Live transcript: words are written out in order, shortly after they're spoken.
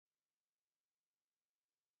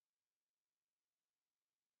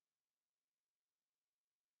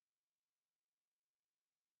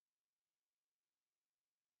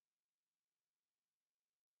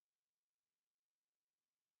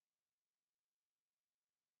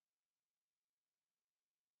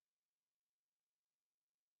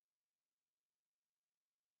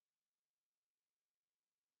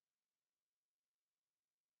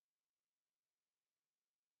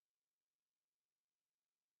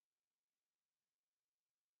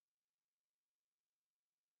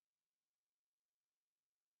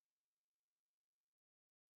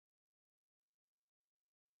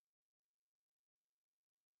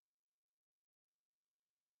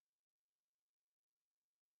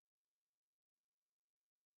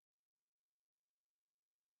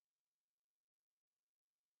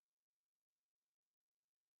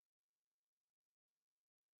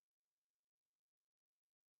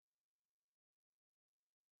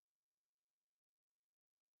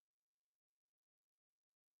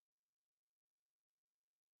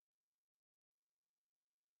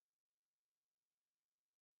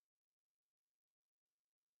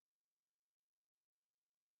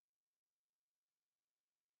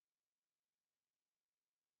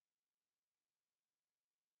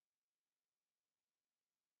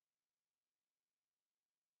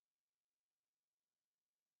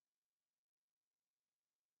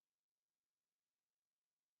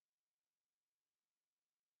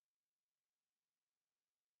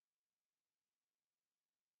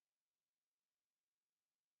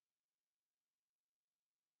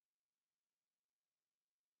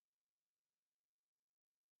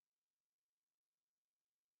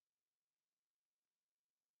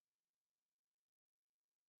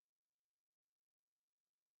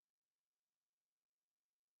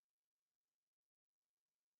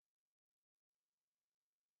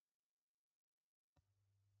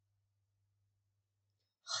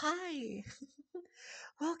Hi!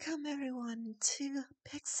 Welcome everyone to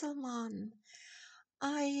Pixelmon.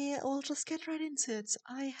 I will just get right into it.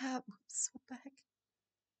 Oops, what the heck?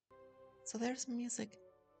 So there's music.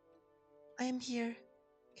 I am here.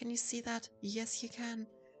 Can you see that? Yes, you can.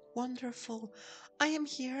 Wonderful. I am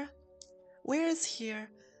here. Where is here?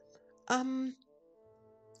 Um,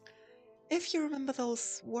 if you remember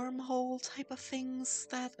those wormhole type of things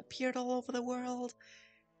that appeared all over the world,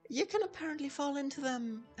 you can apparently fall into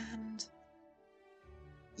them, and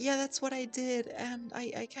yeah, that's what I did, and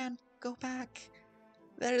I can't go back.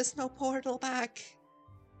 There is no portal back.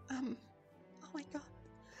 Oh my god.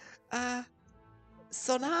 Uh,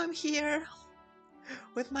 so now I'm here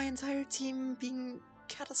with my entire team being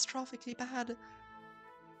catastrophically bad.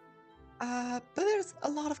 But there's a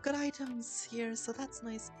lot of good items here, so that's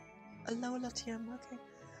nice. Alola TM, okay.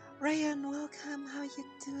 Ryan, welcome. How you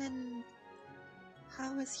doing?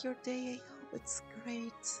 How is your day? I hope it's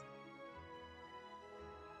great.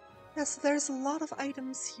 Yes, there's a lot of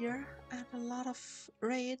items here and a lot of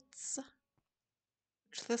raids.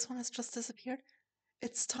 This one has just disappeared.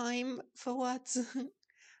 It's time for what?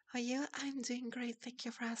 Are you? I'm doing great. Thank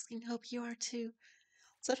you for asking. Hope you are too.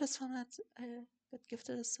 So I just wanted got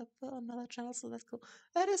gifted a sub for another channel, so that's cool.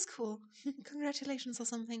 That is cool. Congratulations or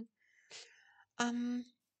something. Um,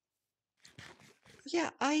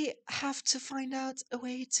 yeah, I have to find out a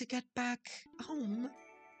way to get back home.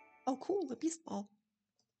 Oh, cool, the beast ball.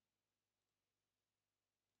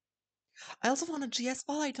 I also want a GS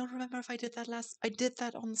ball. I don't remember if I did that last. I did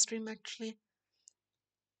that on the stream actually.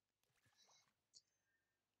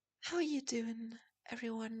 How are you doing,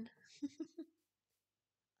 everyone?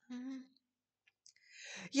 Mm.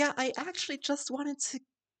 Yeah, I actually just wanted to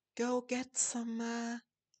go get some.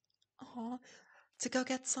 Oh, to go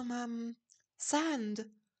get some sand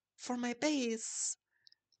for my base,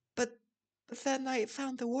 but then I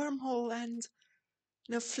found the wormhole and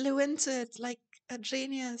flew into it like a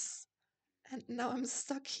genius, and now I'm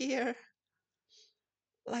stuck here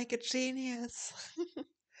like a genius.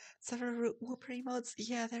 Several Whooper emotes,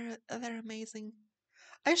 yeah, they're amazing.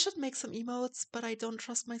 I should make some emotes, but I don't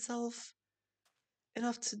trust myself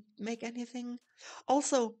enough to make anything.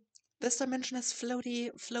 Also, this dimension has float,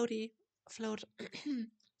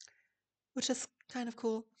 which is kind of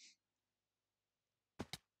cool.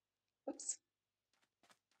 Oops.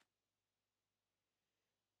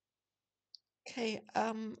 Okay,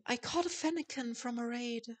 I caught a Fennekin from a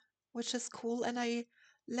raid, which is cool, and I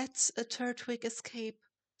let a Turtwig escape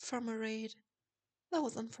from a raid. That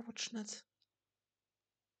was unfortunate.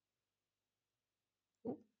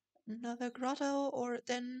 Ooh, another grotto, or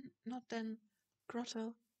then, not then,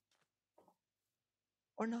 grotto.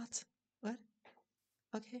 Or not. What?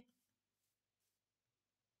 Okay.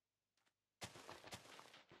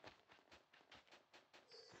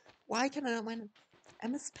 Why can I not mind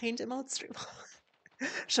MS Paint emote stream?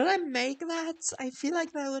 Should I make that? I feel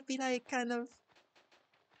like that would be like kind of.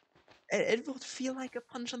 It would feel like a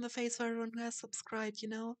punch on the face for everyone who has subscribed, you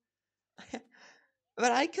know?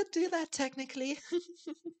 But I could do that technically.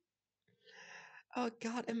 Oh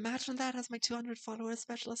god, imagine that as my 200 followers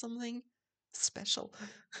special or something. Special.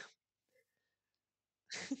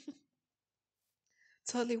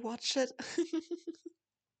 Totally watch it.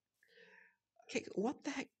 Okay, what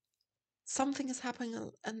the heck? Something is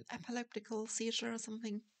happening, an epileptical seizure or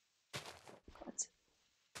something. What?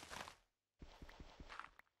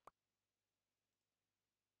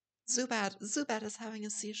 Zubat is having a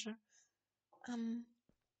seizure.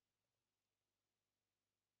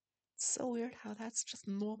 So weird how that's just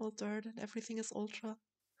normal dirt and everything is ultra.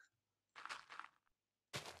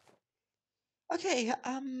 Okay,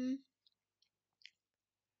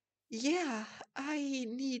 yeah, I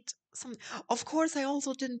need some. Of course, I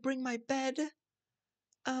also didn't bring my bed.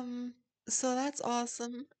 Um, so that's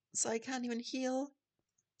awesome. So I can't even heal.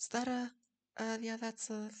 Is that a? Yeah, that's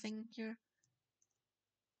a thing here.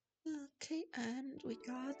 Okay, and we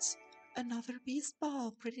got another beast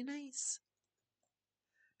ball. Pretty nice.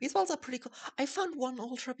 Beast balls are pretty cool. I found one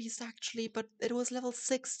ultra beast actually, but it was level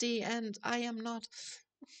 60, and I am not.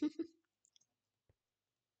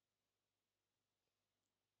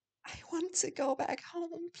 I want to go back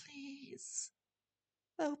home, please.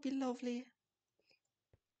 That would be lovely.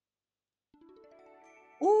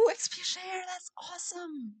 Ooh, XP share, that's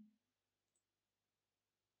awesome.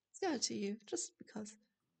 Let's go to you, just because.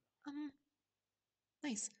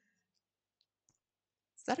 Nice.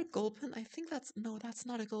 Is that a Gulpin? I think that's, no, that's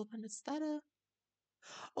not a Gulpin. Is that a,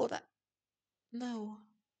 oh, that, no.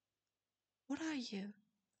 What are you?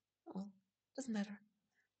 Oh, doesn't matter.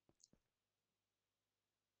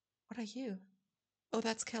 What are you? Oh,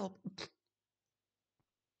 that's Kelp.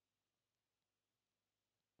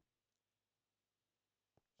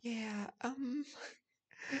 Yeah,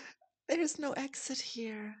 there's no exit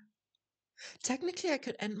here. Technically, I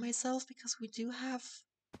could end myself because we do have.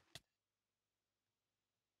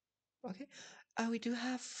 Okay. We do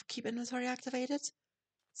have keep inventory activated.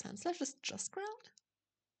 Sandslash is just ground.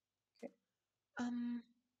 Okay.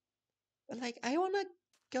 But like, I wanna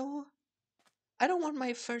go. I don't want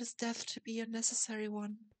my first death to be a necessary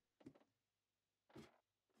one.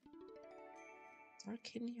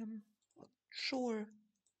 Arcinium. Sure.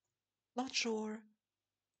 Not sure.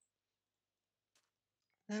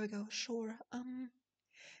 There we go. Sure.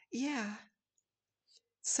 Yeah.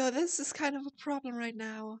 So this is kind of a problem right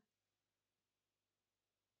now.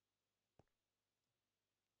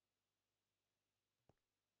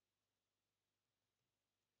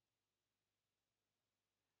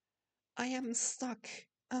 I am stuck.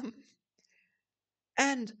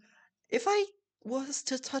 And if I was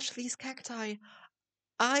to touch these cacti,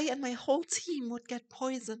 I and my whole team would get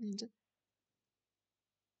poisoned.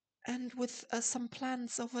 And with some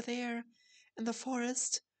plants over there in the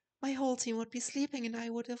forest, my whole team would be sleeping and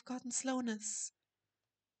I would have gotten slowness.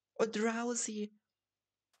 Or drowsy.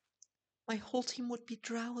 My whole team would be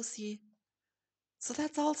drowsy. So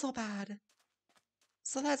that's also bad.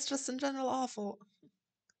 So that's just in general awful.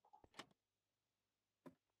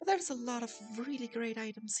 But there's a lot of really great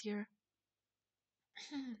items here.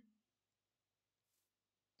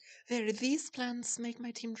 There, these plants make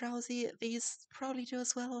my team drowsy. These probably do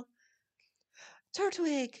as well.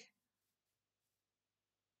 Turtwig!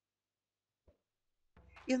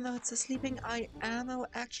 Even though it's a sleeping, I am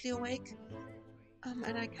actually awake.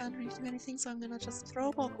 And I can't really do anything, so I'm gonna just throw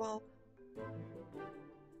a Pokeball.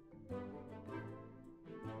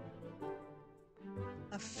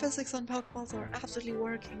 The physics on Pokeballs are absolutely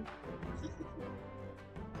working.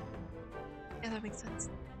 Yeah, that makes sense.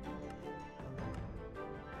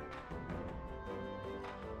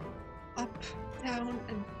 Up, down,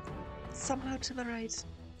 and somehow to the right.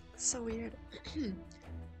 So weird.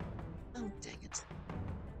 Oh, dang it.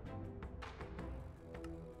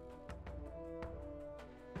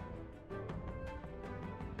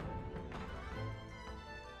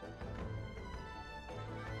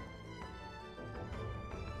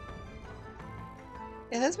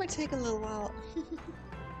 Yeah, this might take a little while.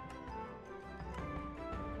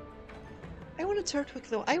 I want a Turtwig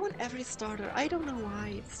though. I want every starter. I don't know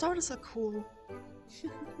why. Starters are cool.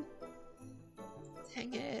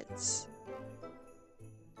 Dang it.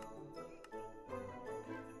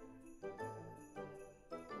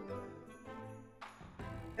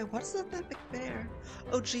 What's that big bear?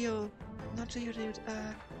 Oh, Geo. Not Geodude.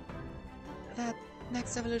 That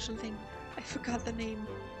next evolution thing. I forgot the name.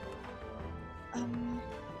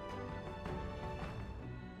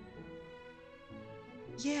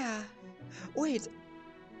 Yeah. Wait.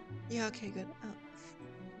 Yeah, okay, good.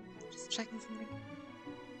 Just checking something.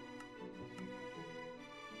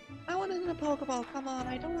 I want it in a Pokeball, come on,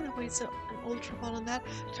 I don't want to waste an Ultra Ball on that.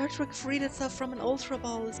 Turtwig freed itself from an Ultra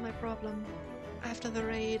Ball is my problem. After the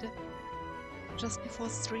raid. Just before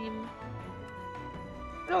stream.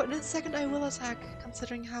 No, in a second I will attack,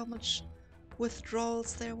 considering how much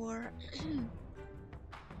withdrawals there were.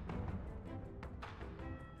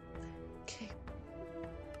 Okay.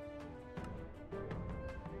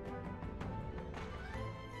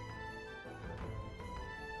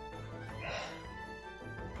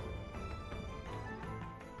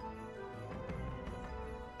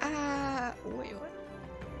 Wait, what?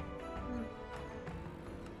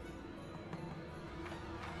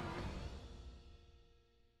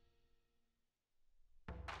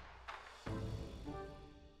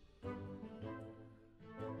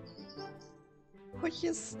 Would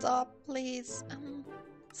you stop, please?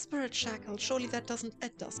 Spirit Shackle. Surely that doesn't.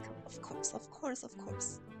 It does come. Of course, of course, of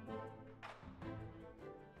course.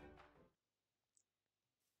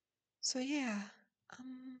 So yeah.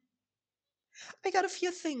 I got a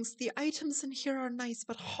few things. The items in here are nice,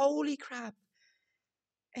 but holy crap.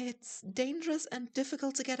 It's dangerous and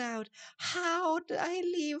difficult to get out. How did I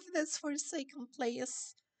leave this forsaken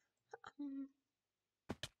place?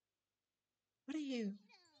 What are you?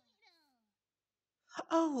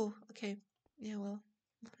 Oh, okay. Yeah, well,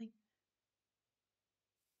 nothing.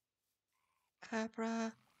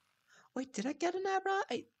 Abra. Wait, did I get an Abra?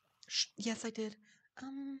 Yes, I did.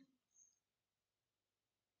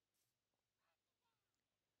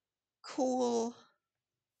 Cool.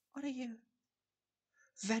 What are you?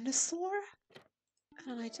 Venusaur?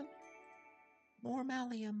 An item?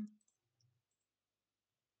 Normalium.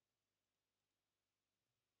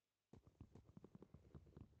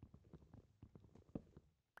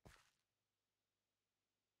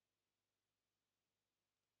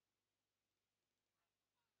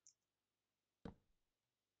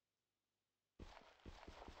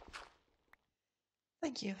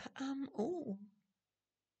 Thank you. Oh.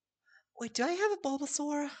 Wait, do I have a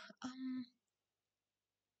Bulbasaur?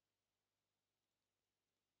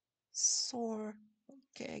 Soar.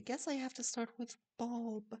 Okay, I guess I have to start with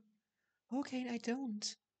Bulb. Okay, I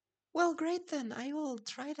don't. Well, great then. I will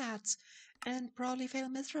try that and probably fail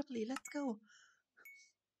miserably. Let's go.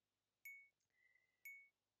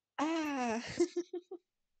 Ah!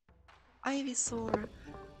 Ivysaur.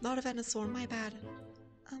 Not a Venusaur, my bad.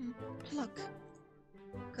 Pluck.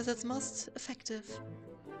 Because it's most effective.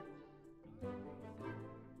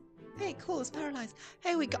 Hey, cool, it's paralyzed.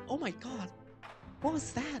 Hey, we got. Oh my god. What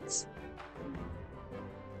was that?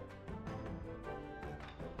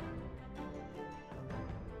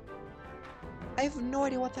 I have no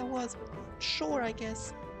idea what that was, but sure, I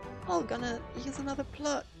guess. I'm gonna use another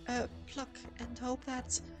pluck and hope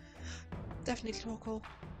that. Definitely Torkoal.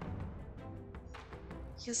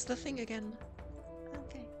 Use the thing again.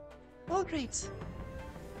 Okay. Well, great.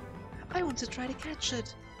 I want to try to catch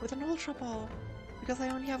it with an Ultra Ball because I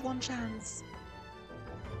only have one chance.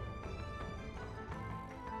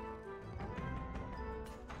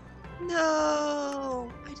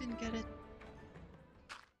 No! I didn't get it.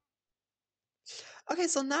 Okay,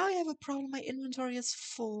 so now I have a problem. My inventory is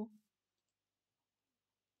full.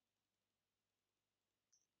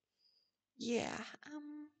 Yeah,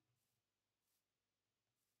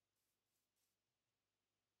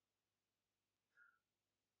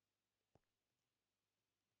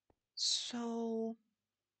 so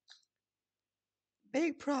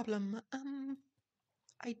big problem.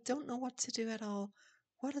 I don't know what to do at all.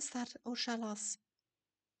 What is that? Oh, Shellos.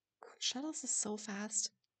 Shellos is so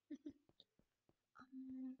fast.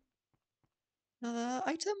 Um, Another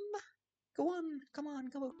item. Go on, come on,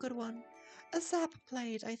 go, good one. A Zap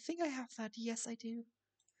Plate. I think I have that. Yes, I do.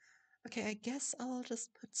 Okay, I guess I'll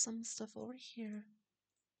just put some stuff over here.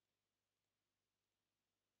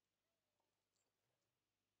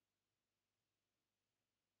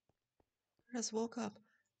 I just woke up.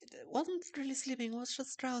 It wasn't really sleeping, it was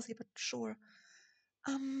just drowsy, but sure.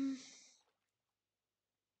 Um,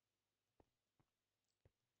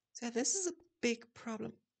 so yeah, this is a big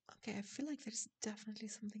problem. Okay, I feel like there's definitely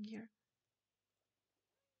something here.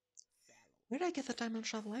 Where did I get the diamond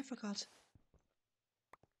shovel? I forgot.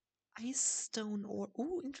 Ice stone ore.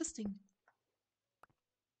 Ooh, interesting.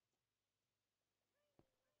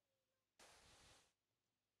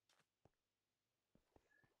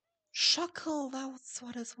 Shuckle, that's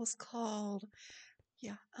what it was called.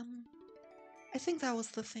 Yeah, I think that was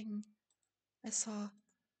the thing I saw.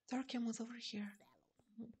 Darkium was over here.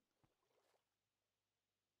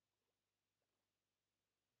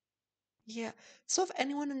 Yeah. So if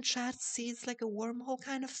anyone in chat sees like a wormhole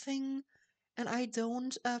kind of thing and I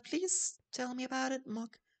don't, please tell me about it,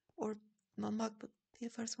 Mug, or not Mug, but the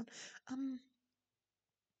first one. Um,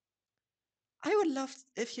 I would love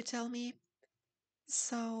if you tell me.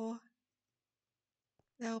 So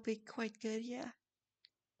that would be quite good. Yeah.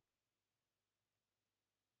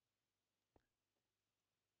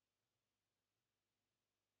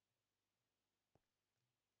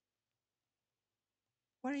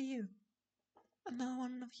 What are you? Another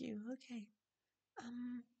one of you. Okay.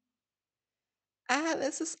 Um. Ah,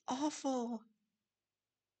 this is awful.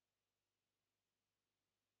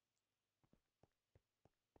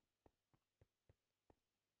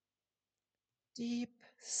 Deep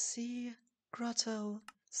sea grotto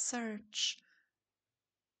search.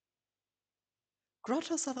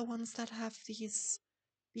 Grottos are the ones that have these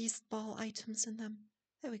beast ball items in them.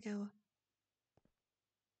 There we go.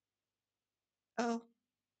 Oh,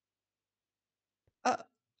 uh,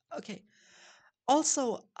 okay.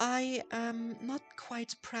 Also, I am not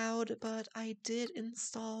quite proud, but I did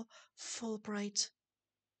install Fulbright.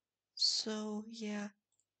 So, yeah.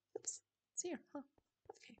 Oops, it's here, huh?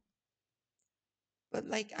 Okay. But,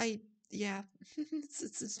 like, yeah,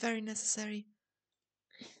 it's very necessary.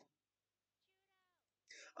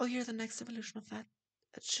 Oh, you're the next evolution of that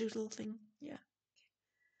Choodle thing. Yeah.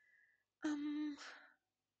 Um,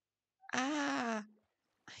 ah,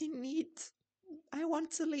 I need, I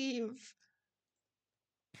want to leave.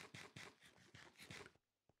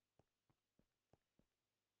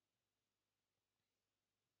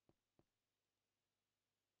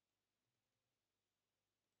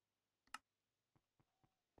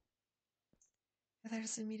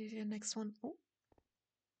 There's immediately a next one. Oh,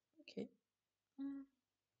 okay. Mm.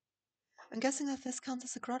 I'm guessing that this counts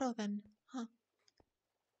as a grotto then, huh?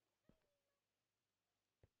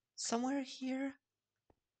 Somewhere here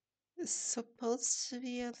is supposed to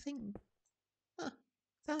be a thing. Huh.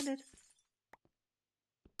 Found it.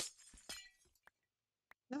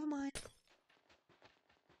 Never mind.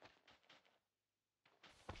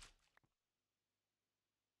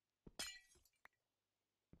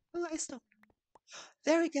 Oh, I stopped.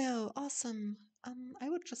 There we go. Awesome. I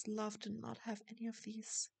would just love to not have any of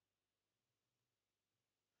these.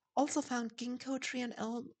 Also found ginkgo tree and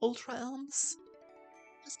ultra elms.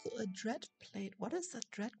 Let's go a dread plate. What is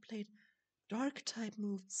that dread plate? Dark type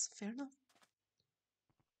moves. Fair enough.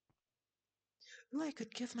 Ooh, I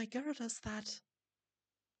could give my Gyarados that.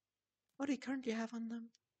 What do you currently have on them?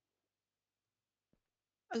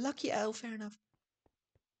 A lucky owl, fair enough.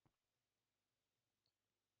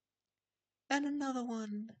 And another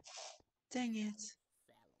one. Dang it.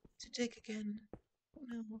 To dig again. Oh,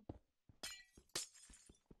 no.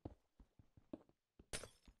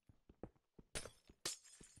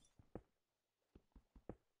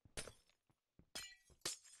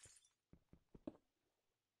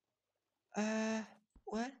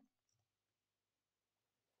 What?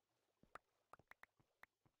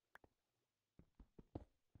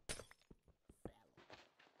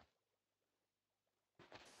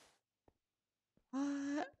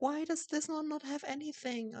 Why does this one not have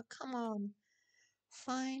anything? Oh, come on.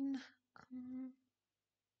 Fine. Um,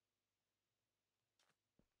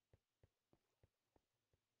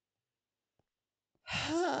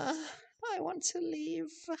 I want to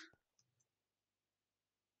leave.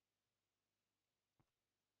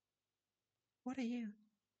 What are you?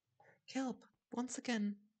 Kelp, once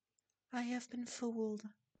again. I have been fooled.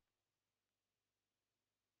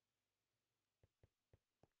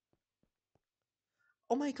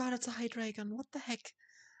 Oh my god, it's a Hydreigon. What the heck?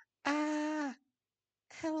 Ah!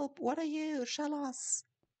 Help! What are you? Shellos!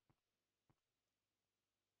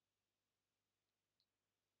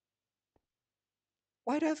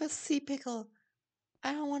 Why do I have a sea pickle?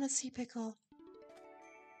 I don't want a sea pickle.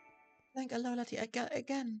 Thank Alolati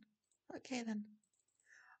again. Okay then.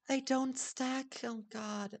 They don't stack. Oh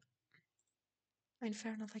god. I mean,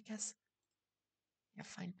 fair enough, I guess. Yeah,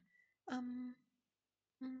 fine. Hmm.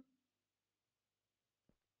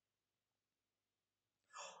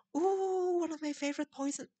 Ooh, one of my favorite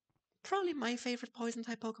poison. Probably my favorite poison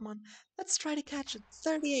type Pokemon. Let's try to catch it.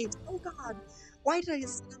 38. Oh god. Why did I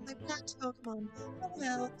just spin on my plant Pokemon? Oh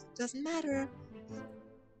well, doesn't matter.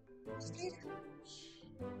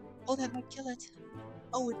 Oh, that might kill it.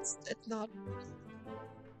 Oh, it's not.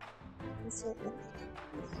 So, oh my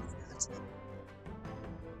god. What is that?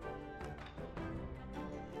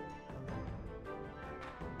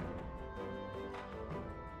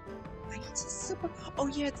 I need to super. Oh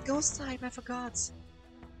yeah, it's ghost type. I forgot.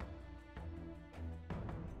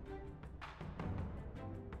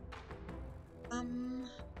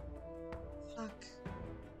 Fuck.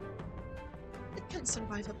 It can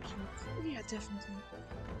survive a puke. Oh, yeah, definitely.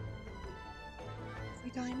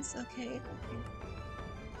 3 times. Okay. Okay.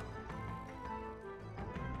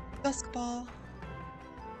 Duskball.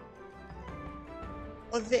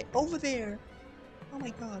 Oh, over there. Oh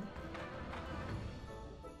my god.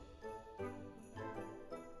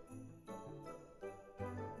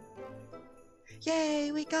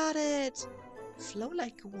 Yay, we got it! Flow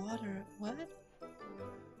like water. What?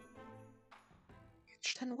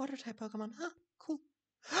 10 water type Pokemon. Huh, cool.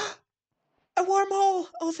 A wormhole!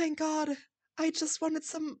 Oh, thank god. I just wanted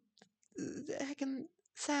some heckin'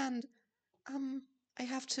 sand. I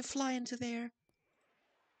have to fly into there.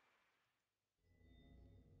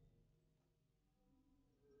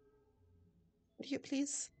 Would you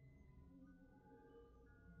please?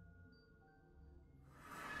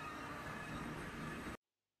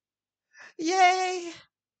 Yay!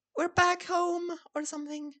 We're back home or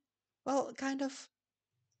something. Well, kind of.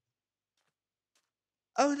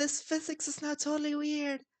 Oh, this physics is now totally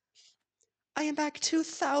weird. I am back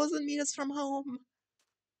 2,000 meters from home.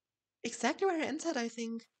 Exactly where I entered, I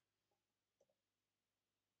think.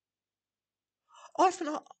 Oh,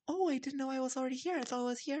 oh, I didn't know I was already here. I thought I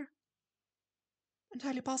was here.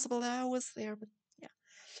 Entirely possible that I was there, but yeah.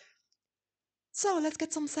 So, let's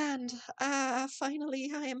get some sand.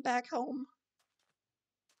 Finally, I am back home.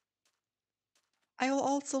 I will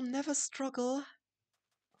also never struggle.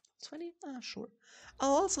 20? Ah, sure.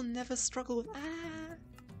 I'll also never struggle with,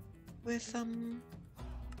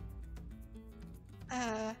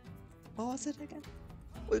 what was it again?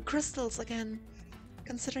 With crystals again.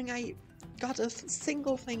 Considering I got a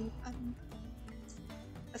single thing,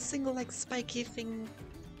 a single, like, spiky thing,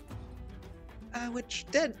 which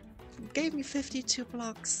gave me 52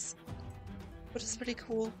 blocks, which is pretty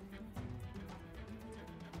cool.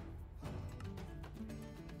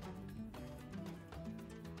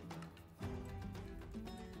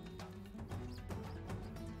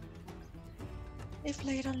 If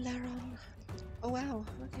laid on Laron. Oh wow,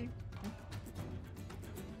 okay.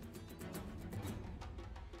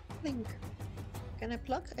 Link. Can I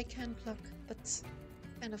pluck? I can pluck, but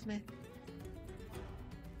Kind of meh.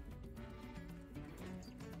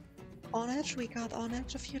 On Edge, we got On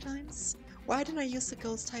Edge a few times. Why didn't I use the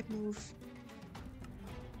Ghost type move?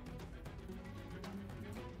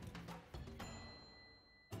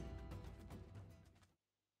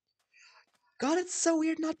 God, it's so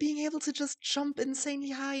weird not being able to just jump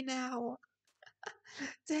insanely high now.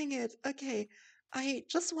 Dang it. Okay. I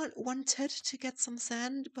just wanted to get some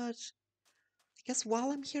sand, but I guess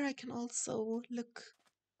while I'm here I can also look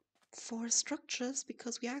for structures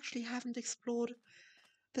because we actually haven't explored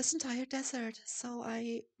this entire desert, so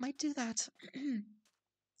I might do that.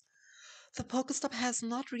 The Pokestop has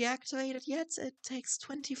not reactivated yet. It takes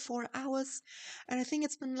 24 hours, and I think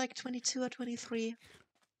it's been like 22 or 23.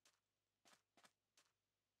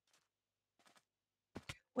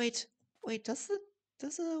 Wait, wait, does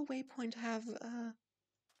a waypoint have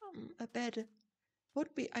a bed?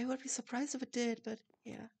 I would be surprised if it did, but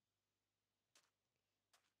yeah,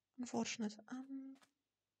 unfortunate.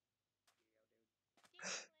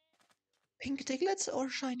 Pink Diglett or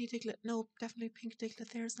shiny Diglett? No, definitely pink Diglett.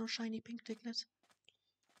 There is no shiny pink Diglett.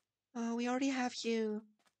 We already have you.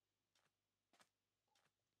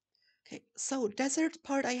 Okay, so desert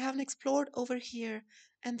part I haven't explored over here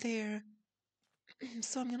and there.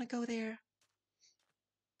 So I'm gonna go there.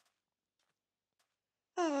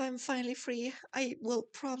 Oh, I'm finally free. I will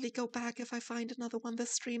probably go back if I find another one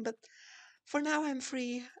this stream, but for now I'm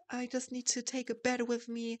free. I just need to take a bed with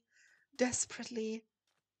me desperately.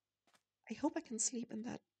 I hope I can sleep in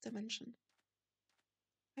that dimension.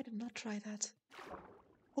 I did not try that.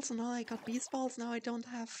 Also, now I got beast balls. Now I don't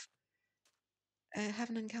have,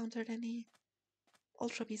 haven't encountered any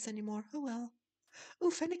ultra beasts anymore. Oh well. Oh,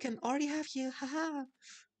 Fennekin, already have you. Haha.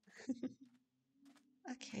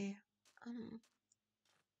 Okay.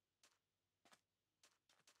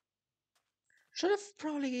 Should have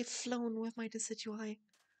probably flown with my Decidueye.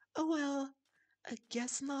 Oh well. I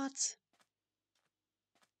guess not.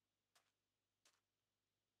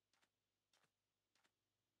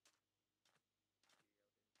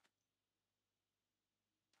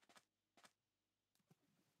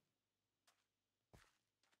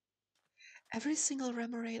 Every single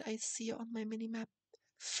Remoraid I see on my minimap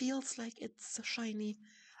feels like it's shiny.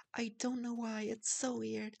 I don't know why. It's so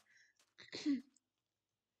weird.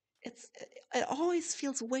 It always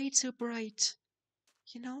feels way too bright.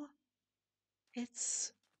 You know?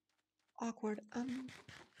 It's awkward.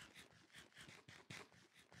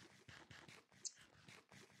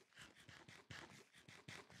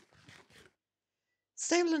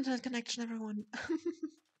 Stable internet connection, everyone.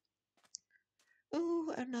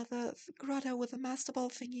 Ooh, another grotto with a master ball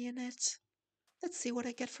thingy in it. Let's see what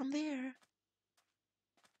I get from there.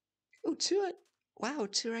 Ooh, two. Wow,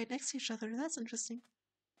 two right next to each other. That's interesting.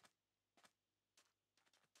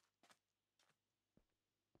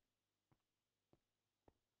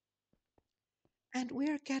 And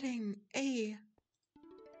we're getting a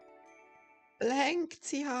blank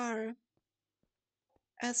TR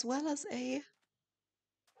as well as a.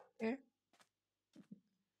 Here.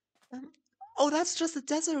 Oh, that's just a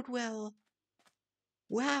desert well.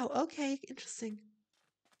 Wow, okay, interesting.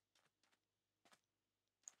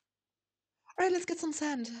 Alright, let's get some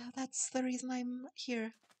sand. That's the reason I'm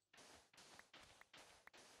here.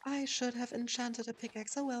 I should have enchanted a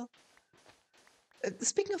pickaxe. Oh well.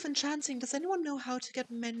 Speaking of enchanting, does anyone know how to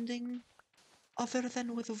get mending other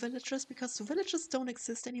than with the villagers? Because the villagers don't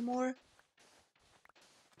exist anymore.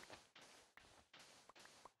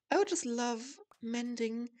 I would just love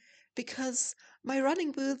mending because my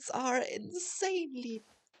running boots are insanely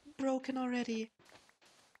broken already.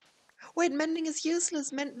 Wait, mending is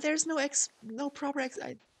useless. There's no proper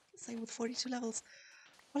same with 42 levels.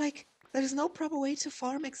 But like, there's no proper way to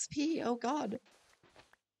farm XP. Oh god.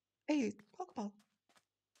 Hey, Pokeball.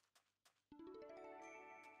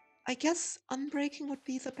 I guess unbreaking would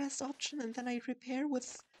be the best option, and then I repair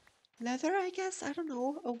with leather, I guess? I don't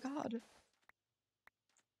know. Oh god.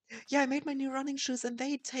 Yeah, I made my new running shoes, and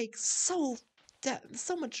they take so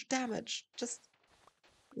much damage. Just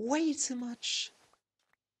way too much.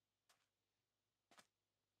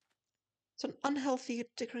 To an unhealthy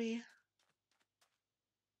degree.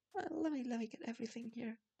 Let me get everything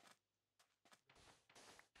here.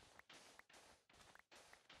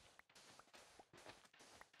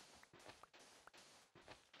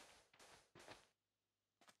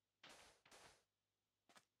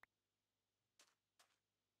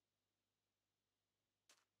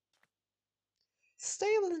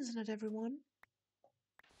 Stable internet, everyone.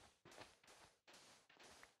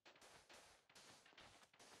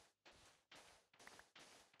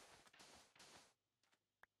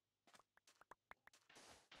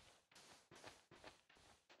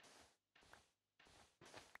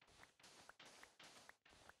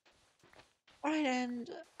 Alright, and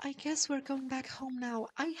I guess we're going back home now.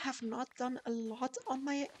 I have not done a lot on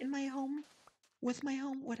in my home, with my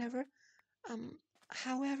home, whatever.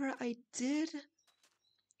 However, I did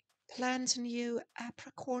plant new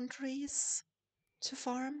apricorn trees to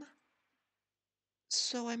farm,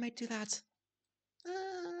 so I might do that.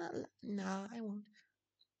 No, I won't.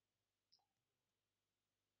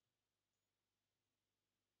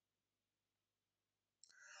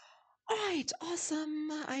 Alright,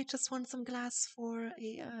 awesome. I just want some glass for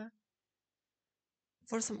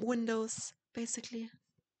some windows, basically.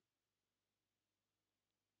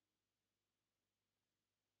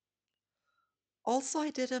 Also, I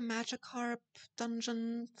did a Magikarp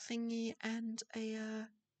dungeon thingy and a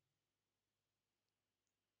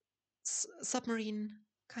submarine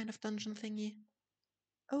kind of dungeon thingy.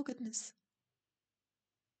 Oh goodness.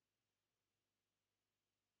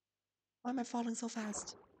 Why am I falling so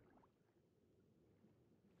fast?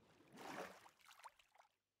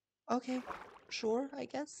 Okay, sure, I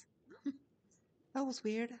guess. That was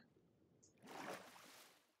weird.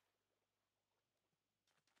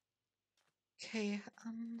 Okay,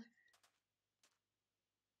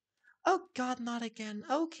 oh god, not again.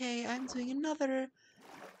 Okay, I'm doing another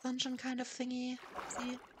dungeon kind of thingy.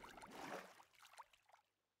 See?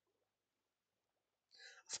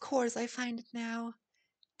 Of course, I find it now.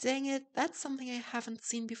 Dang it, that's something I haven't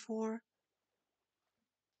seen before.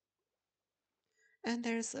 And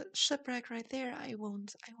there's a shipwreck right there. I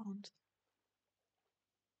won't.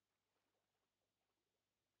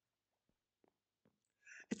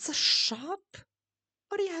 It's a shop?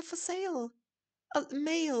 What do you have for sale?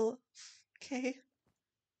 Mail. Okay.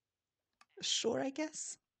 Sure, I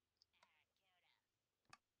guess.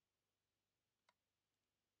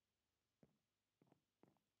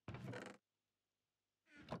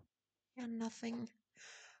 Yeah, nothing.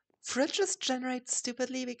 Fridges generate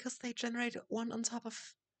stupidly because they generate one on top of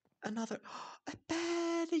another. A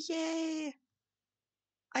bed! Yay!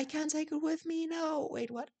 I can't take it with me. No.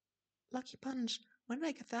 Wait, what? Lucky Punch. When did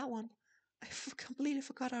I get that one? I completely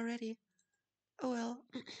forgot already. Oh well.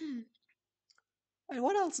 Wait,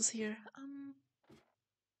 what else is here?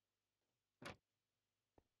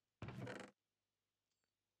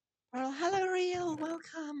 Well, hello, Real.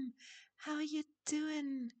 Welcome. How are you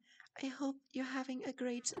doing? I hope you're having a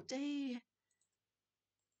great day.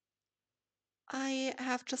 I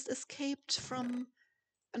have just escaped from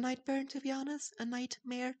a nightmare, to be honest. A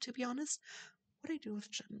nightmare, to be honest. What do I do with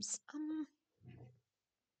gems?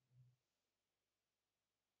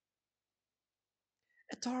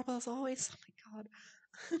 Adorable as always. Oh my god.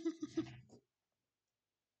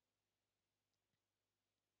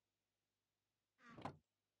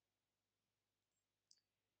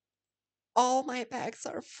 All my bags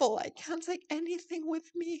are full. I can't take anything with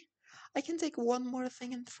me. I can take one more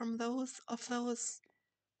thing, and from those,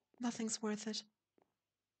 nothing's worth it.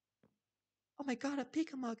 Oh my god, a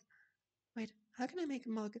Pika mug. Wait, how can I make a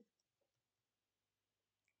mug?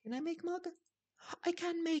 Can I make mug? I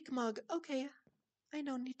can make mug. Okay, I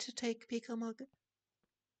don't need to take Pika mug.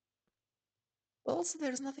 Also,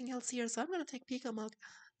 there's nothing else here, so I'm gonna take Pika mug.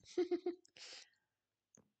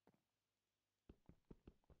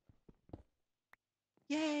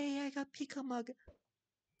 Yay, I got Pika mug.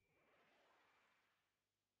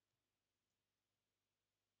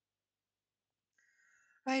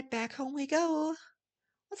 Right, back home we go.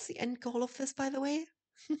 What's the end goal of this, by the way?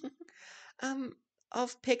 um,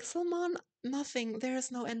 of Pixelmon? Nothing. There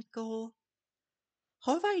is no end goal.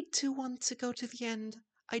 However, I do want to go to the end.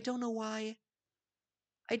 I don't know why.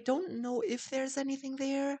 I don't know if there's anything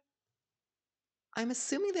there. I'm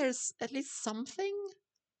assuming there's at least something.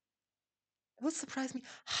 It would surprise me.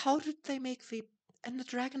 How did they make the and the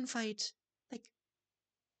dragon fight? Like,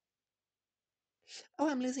 oh,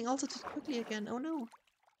 I'm losing also too quickly again. Oh no.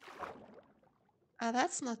 Ah,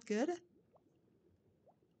 that's not good.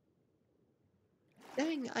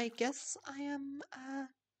 Dang, I guess I am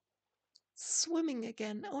swimming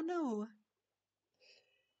again. Oh no.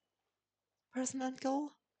 Person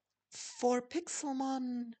goal for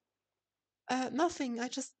Pixelmon. Nothing. I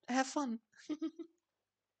just have fun.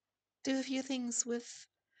 Do a few things with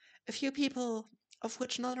a few people, of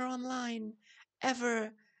which none are online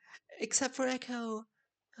ever, except for Echo,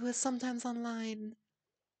 who is sometimes online.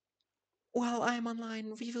 Well, I'm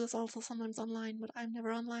online. Vivo is also sometimes online, but I'm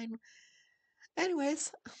never online.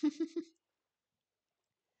 Anyways,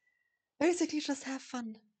 basically just have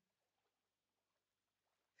fun.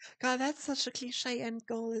 God, that's such a cliche end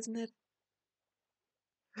goal, isn't it?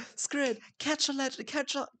 Screw it. Catch a legend.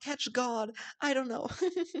 Catch God. I don't know.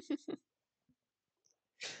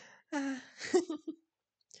 Uh,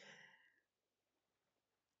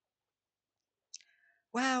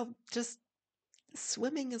 Wow, just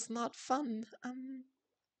swimming is not fun.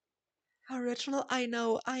 How original. I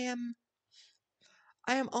know. I am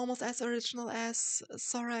almost as original as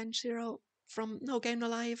Sora and Shiro from No Game No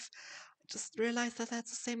Life. I just realized that that's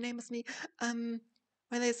the same name as me. Um,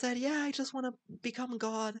 when they said, "Yeah, I just want to become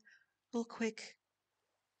God, real quick."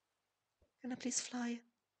 Can I please fly?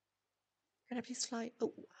 Can I please fly?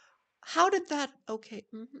 Oh, how did that? Okay.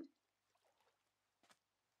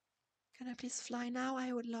 Can I please fly now?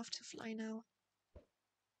 I would love to fly now.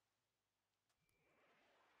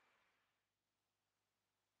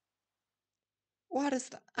 What is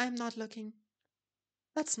that? I'm not looking.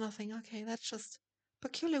 That's nothing. Okay, that's just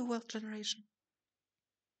peculiar world generation.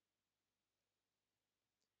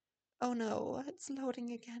 Oh no, it's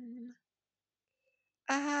loading again.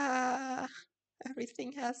 Ah,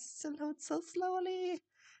 everything has to load so slowly.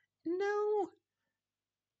 No,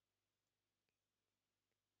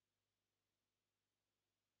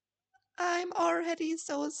 I'm already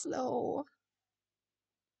so slow.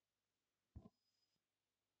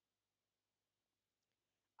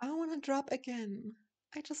 I want to drop again.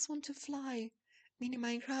 I just want to fly. Mini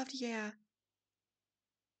Minecraft, yeah.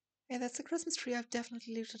 Yeah, that's a Christmas tree. I've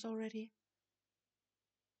definitely looted already.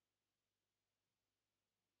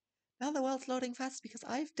 Now the world's loading fast because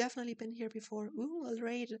I've definitely been here before. Ooh, a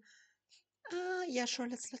raid. Yeah, sure.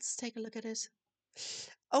 Let's take a look at it.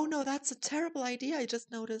 Oh no, that's a terrible idea. I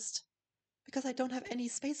just noticed because I don't have any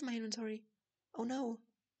space in my inventory. Oh no.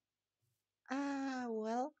 Ah,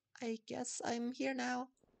 well, I guess I'm here now.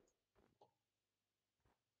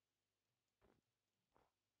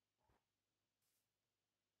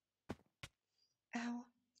 Ow.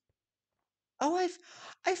 Oh,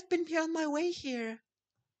 I've been here on my way here.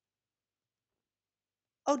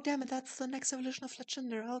 Oh, damn it, that's the next evolution of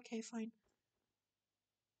Fletchinder. Okay, fine.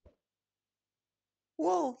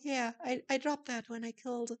 Whoa, yeah, I dropped that when I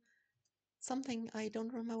killed something. I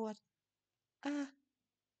don't remember what. Ah,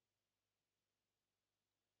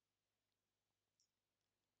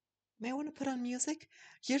 may I want to put on music?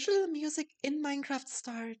 Usually the music in Minecraft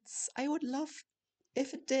starts. I would love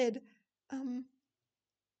if it did. Um,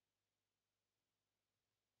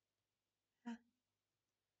 uh,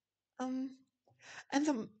 um, and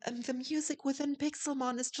the music within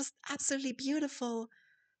Pixelmon is just absolutely beautiful.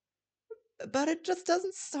 But it just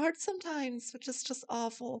doesn't start sometimes, which is just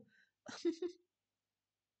awful.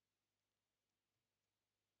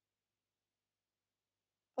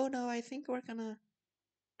 Oh no, I think we're gonna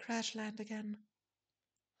crash land again.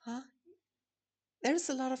 Huh? There's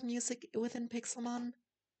a lot of music within Pixelmon,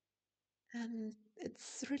 and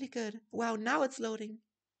it's really good. Wow, now it's loading.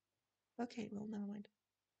 Okay, well, never mind.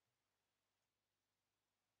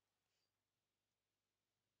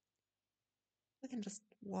 We can just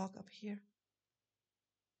walk up here.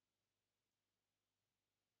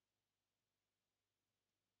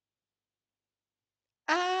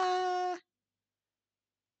 Ah!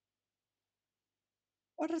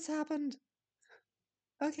 What has happened?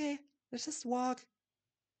 Okay, let's just walk.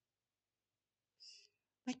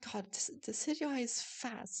 My god, this video is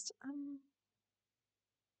fast.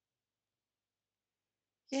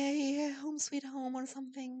 Yay, home sweet home or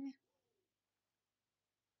something.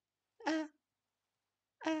 Ah,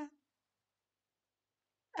 ah,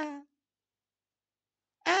 ah,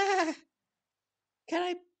 ah! Can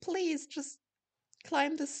I please just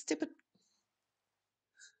climb this stupid...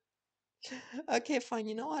 Okay, fine,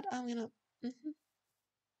 you know what? I'm gonna...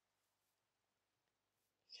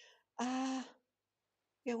 Ah,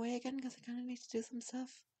 get away again because I kind of need to do some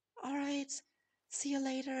stuff. Alright, see you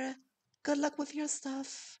later. Good luck with your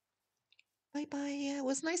stuff. Bye bye. It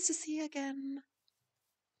was nice to see you again.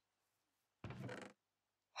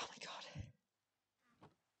 Oh my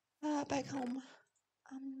god. Back home.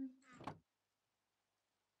 Um,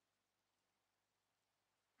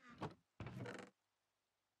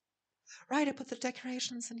 right, I put the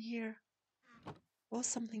decorations in here. Or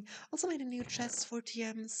something. Also made a new chest for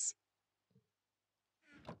TMs.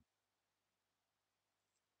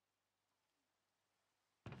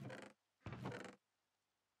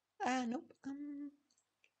 Nope.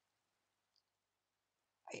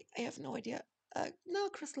 I have no idea. No,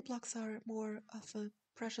 crystal blocks are more of a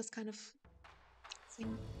precious kind of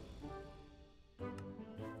thing.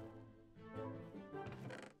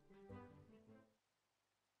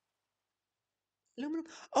 Aluminum.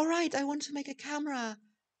 All right, I want to make a camera.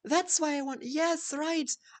 That's why I want. Yes, right.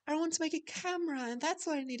 I want to make a camera, and that's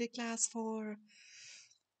what I need a glass for.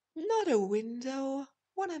 Not a window.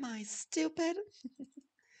 What am I, stupid?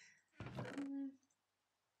 Mm.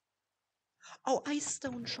 Oh, ice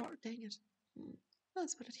stone shard. Dang it.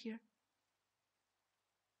 Let's put it here.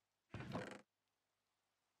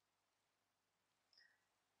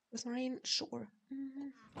 Rosmarine, sure.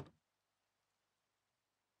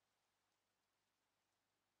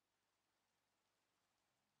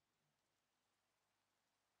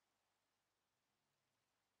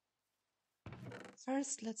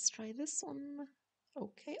 First, let's try this one.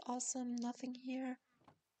 Okay, awesome. Nothing here.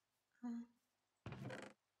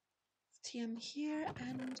 TM here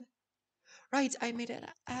and... Right, I made an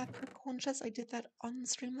apricorn chest. I did that on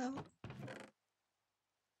stream though.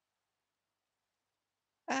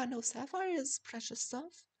 No, sapphire is precious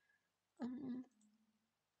stuff.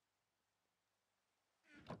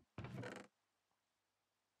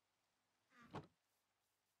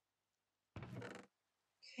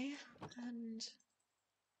 Okay, and...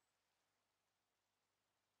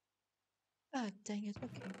 dang it,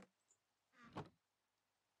 okay.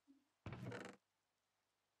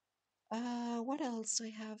 What else do I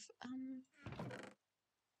have?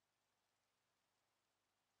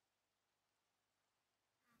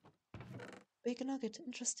 Big nugget,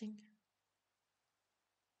 interesting.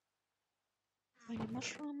 Tiny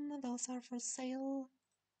mushroom, those are for sale.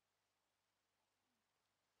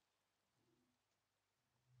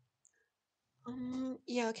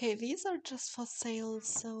 Yeah, okay, these are just for sale,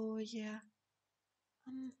 so yeah.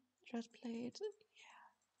 Dread plate, yeah.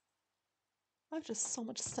 I have just so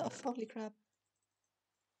much stuff, holy crap.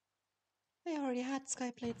 I already had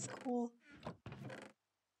sky plates, cool.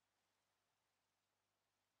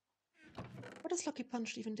 What does Lucky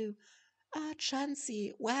Punch even do?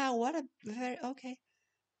 Chansey, wow, what a very, okay.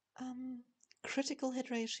 Critical hit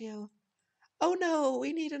ratio. Oh no,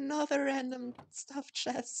 we need another random stuff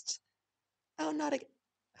chest. Oh, not again.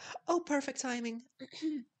 Oh, perfect timing.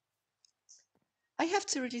 I have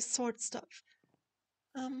to really sort stuff.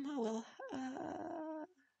 Oh well.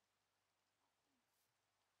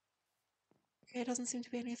 Okay, doesn't seem to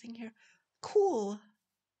be anything here. Cool.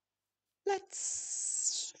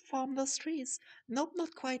 Let's farm those trees. Nope,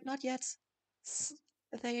 not quite, not yet.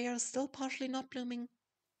 They are still partially not blooming.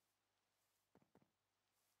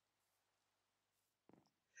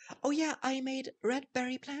 Oh yeah, I made red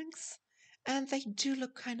berry planks, and they do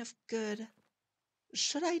look kind of good.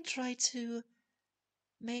 Should I try to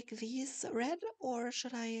make these red, or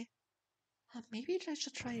should I... maybe I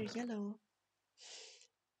should try yellow.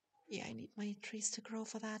 Yeah, I need my trees to grow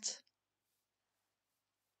for that.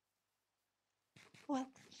 Well,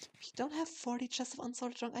 we don't have 40 chests of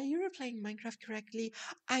unsorted junk. Are you playing Minecraft correctly?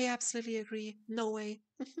 I absolutely agree. No way.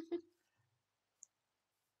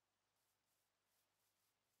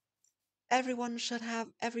 Everyone should have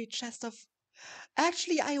every chest of...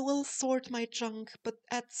 Actually, I will sort my junk, but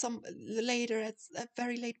at some later, at a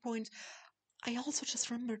very late point. I also just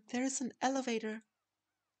remembered there is an elevator.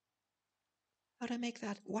 How do I make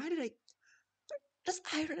that? Why did I... Just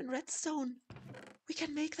iron and redstone. We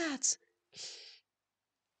can make that.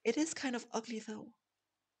 It is kind of ugly though.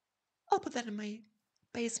 I'll put that in my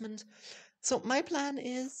basement. So my plan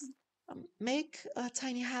is make a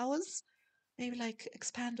tiny house. Maybe like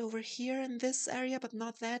expand over here in this area, but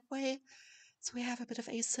not that way. So we have a bit of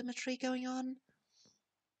asymmetry going on.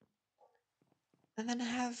 And then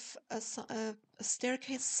have a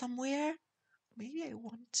staircase somewhere. Maybe I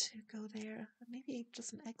want to go there. Maybe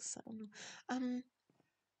just an X, I don't know.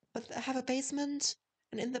 But I have a basement,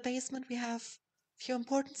 and in the basement we have a few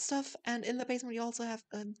important stuff, and in the basement we also have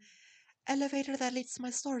an elevator that leads to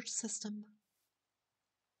my storage system.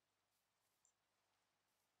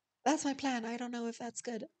 That's my plan. I don't know if that's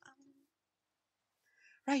good.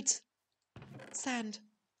 Right. Sand.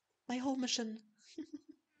 My whole mission.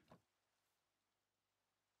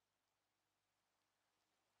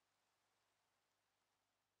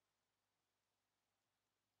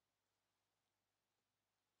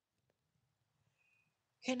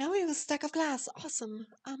 Okay, now we have a stack of glass. Awesome.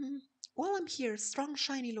 While I'm here, strong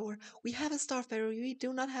shiny lore. We have a starberry. We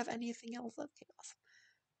do not have anything else. Okay, awesome.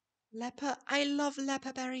 Leper. I love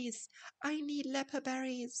leper berries. I need leper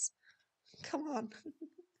berries. Come on.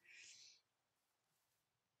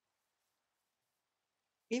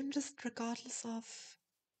 Even just regardless of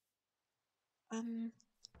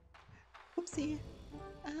whoopsie.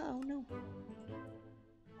 Oh no.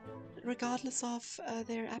 Regardless of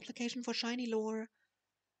their application for shiny lore,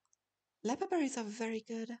 leper berries are very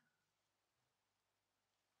good.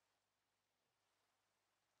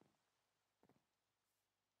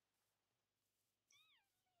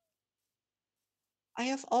 I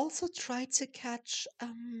have also tried to catch a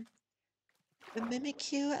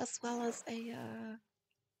Mimikyu as well as a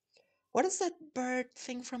what is that bird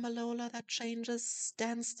thing from Alola that changes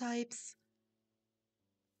dance types?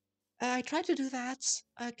 I tried to do that,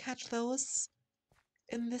 catch those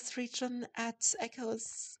in this region at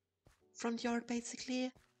Echoes Front Yard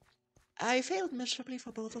basically. I failed miserably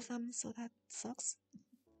for both of them, so that sucks.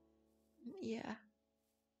 Yeah.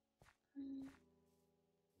 Mm.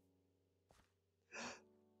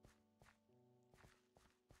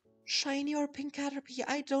 Shiny or pink Caterpie?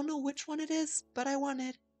 I don't know which one it is, but I want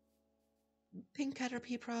it. Pink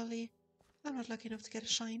Caterpie, probably. I'm not lucky enough to get a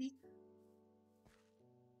shiny.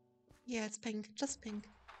 Yeah, it's pink. Just pink.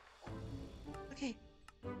 Okay.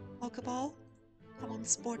 Pokeball. Come on,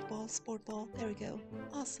 sport ball, sport ball. There we go.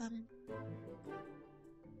 Awesome.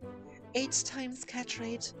 8 times catch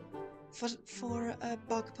rate for a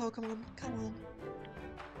bug Pokemon. Come on.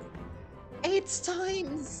 8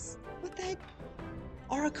 times! What the heck?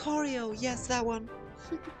 Oricorio. Yes, that one.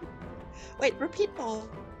 Wait, repeat ball.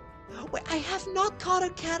 Wait, I have not caught a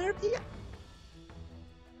Caterpie.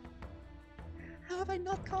 How have I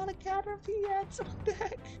not caught a Caterpie yet? What the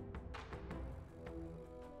heck?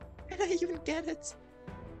 And I even get it.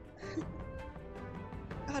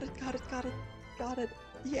 Got it, got it, got it, got it.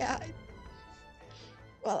 Yeah.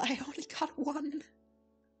 Well, I only got one.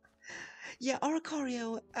 Yeah,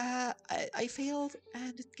 Oricorio. I failed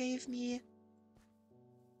and it gave me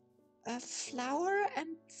a flower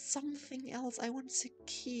and something else I want to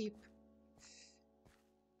keep.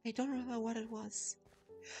 I don't remember what it was.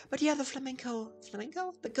 But yeah, the flamenco.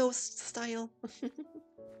 Flamenco? The ghost style.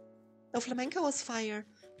 No, flamenco was fire.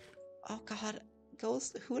 Oh god.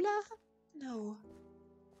 Ghost hula? No.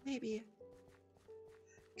 Maybe.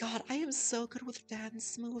 God, I am so good with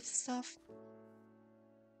dance move stuff.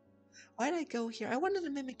 Why did I go here? I wanted to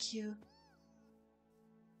mimic you.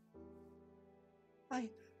 Hi.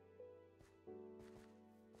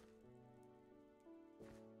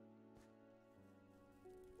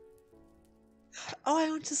 Oh, I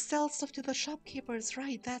want to sell stuff to the shopkeepers.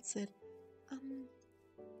 Right, that's it. I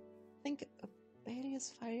think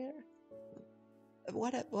Balius fire.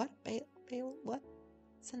 What? Bale? What?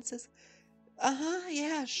 Senses?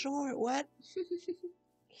 Yeah, sure. What?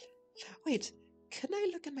 Wait, can I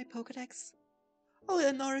look at my Pokedex? Oh,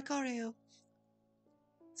 an Oricorio.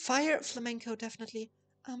 Fire flamenco, definitely.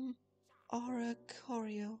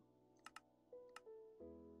 Oricorio.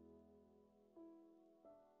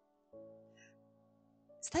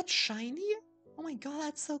 Is that shiny? Oh my god,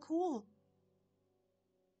 that's so cool.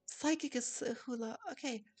 Psychic is hula.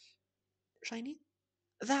 Okay. Shiny?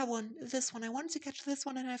 That one. This one. I wanted to catch this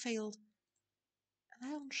one and I failed. And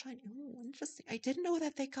that one shiny. Ooh, interesting. I didn't know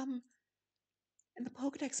that they come in the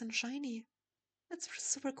Pokedex and shiny. That's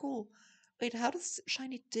super cool. Wait, how does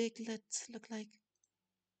shiny Diglett look like?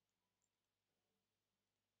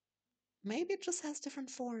 Maybe it just has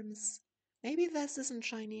different forms. Maybe this isn't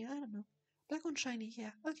shiny. I don't know. Black one shiny.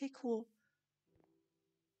 Yeah. Okay, cool.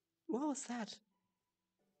 What was that?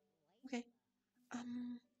 Okay.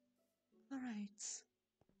 Alright.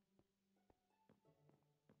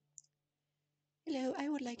 Hello, I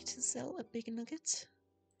would like to sell a big nugget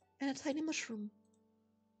and a tiny mushroom.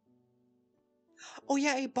 Oh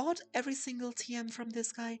yeah, I bought every single TM from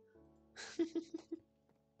this guy.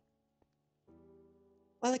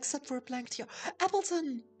 Well, except for a blank TM.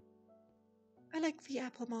 Appleton! I like the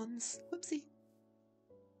Applemons. Whoopsie.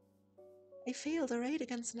 I failed a raid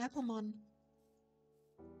against an Applemon.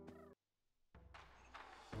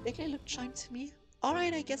 They can look shiny to me.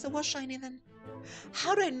 Alright, I guess it was shiny then.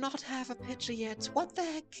 How do I not have a Pidgey yet? What the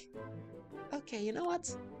heck? Okay, you know what?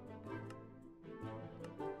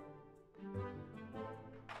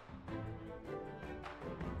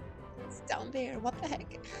 It's down there. What the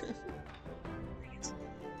heck?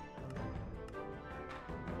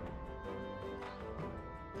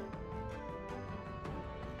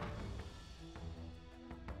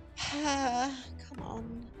 Come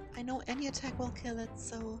on. I know any attack will kill it,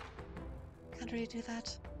 so can't really do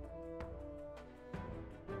that.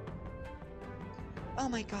 Oh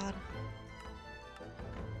my god.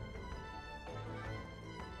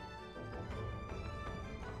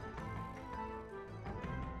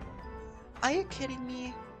 Are you kidding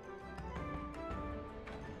me?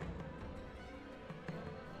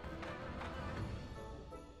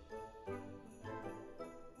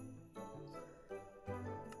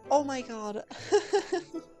 Oh my god.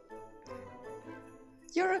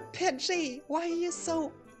 You're a Pidgey! Why are you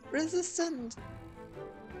so resistant?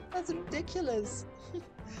 That's ridiculous.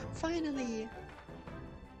 Finally.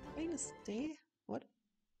 Are you gonna stay? What?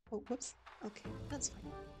 Oh, whoops. Okay, that's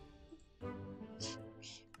fine.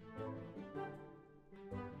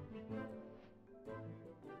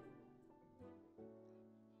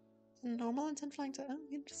 Normal and flying to. Oh,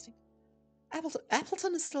 interesting.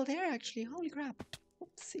 Appleton is still there, actually. Holy crap.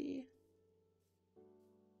 Oopsie.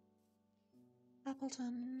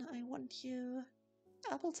 Appleton, I want you.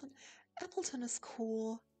 Appleton. Appleton is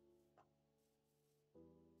cool.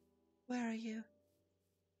 Where are you?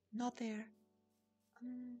 Not there.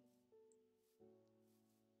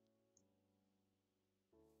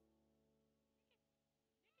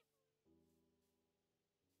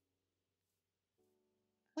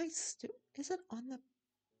 Wait, is it on the...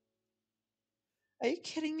 Are you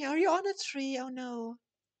kidding me? Are you on a tree? Oh no.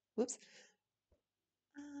 Whoops.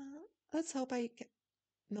 Let's hope I get...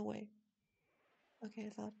 No way. Okay, I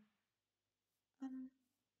thought...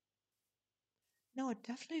 No, it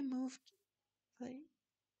definitely moved. Like...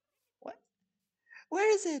 What?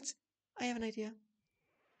 Where is it? I have an idea.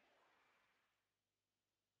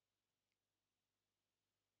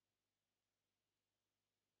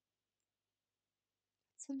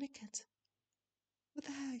 It's a Nickit. What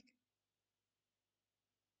the heck?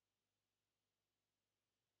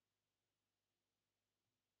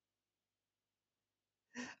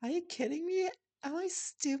 Are you kidding me? Am I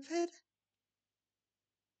stupid?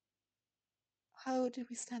 How did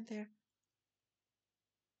we stand there?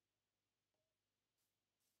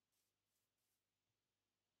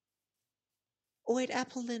 Oh wait,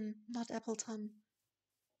 Applin, not Appleton.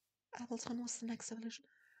 Appleton was the next evolution.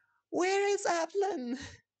 Where is Applin?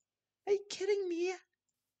 Are you kidding me?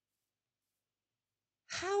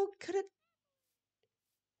 How could it...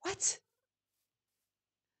 What?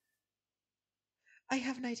 I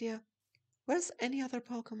have an idea. Where's any other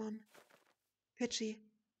Pokemon? Pidgey.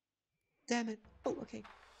 Damn it. Oh, okay.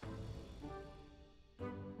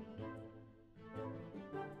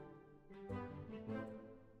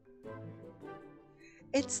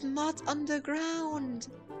 It's not underground.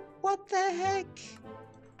 What the heck?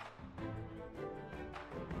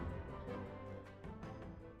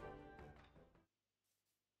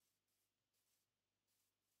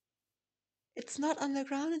 It's not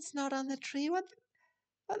underground. It's not on the tree. What?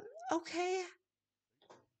 Okay.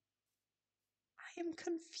 I am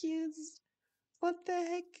confused. What the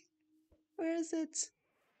heck? Where is it?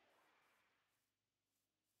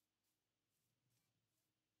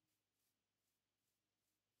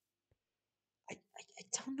 I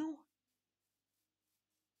don't know.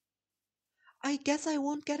 I guess I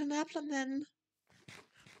won't get an Applin then.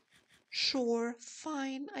 Sure,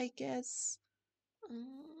 fine, I guess.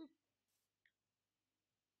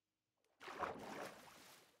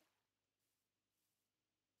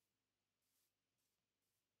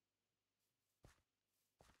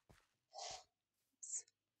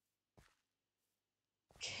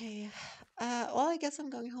 Okay. Well, I guess I'm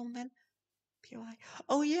going home then. POI.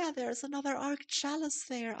 Oh yeah, there's another Arcturus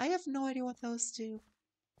there. I have no idea what those do.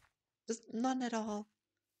 Just none at all.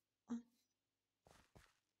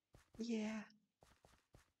 Yeah.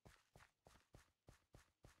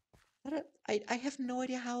 I have no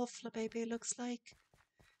idea how a Flabébé looks like.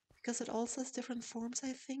 Because it also has different forms,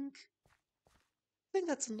 I think. I think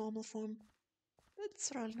that's a normal form.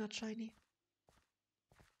 It's really not shiny.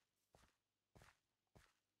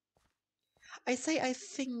 I say I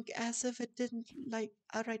think as if it didn't like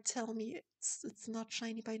outright tell me it's not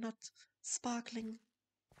shiny by not sparkling.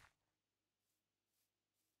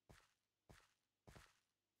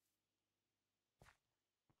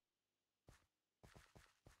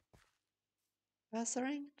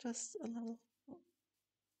 Buzzering, just a little.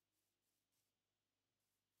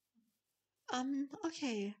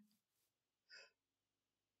 Okay.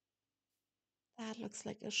 That looks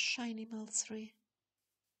like a shiny Milcery.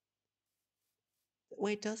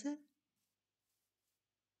 Wait, does it?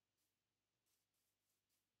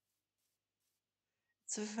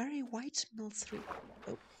 It's a very white Milcery.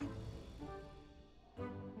 Okay.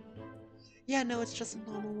 Yeah, no, it's just a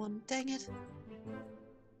normal one. Dang it.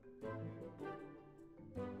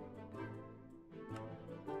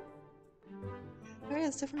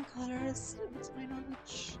 Various different colors, to my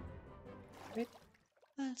knowledge. Wait.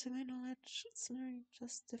 To my knowledge, it's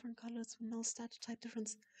just different colors with no stat type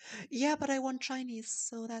difference. Yeah, but I want shinies,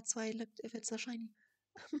 so that's why I looked if it's a shiny.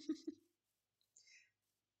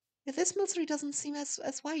 If this Milcery doesn't seem as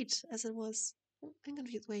white as it was. I'm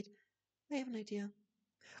confused. Wait, I have an idea.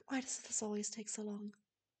 Why does this always take so long?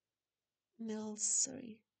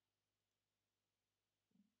 Milcery.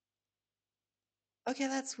 Okay,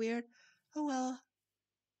 that's weird. Oh well.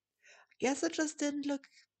 Guess it just didn't look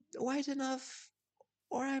white enough,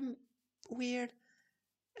 or I'm weird.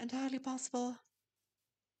 Entirely possible.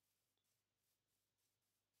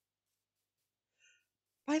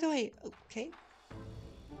 By the way, okay.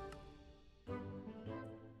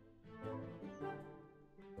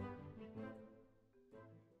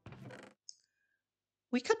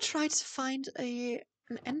 We could try to find an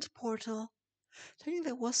end portal. I think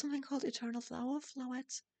there was something called Eternal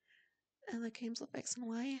Flowerette in the games of X and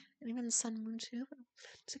Y, and even Sun Moon too. But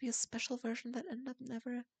to be a special version that ended up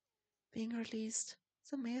never being released.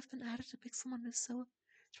 So may have been added to Pixelmon if so.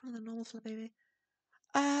 It's one of the normal Flababy.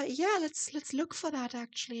 Yeah, let's look for that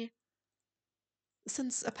actually.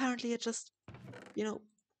 Since apparently it just, you know,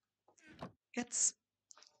 gets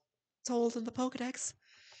told in the Pokedex.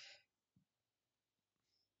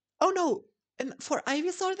 Oh no! And for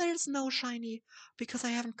Ivysaur there's no shiny because I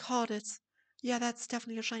haven't caught it. Yeah, that's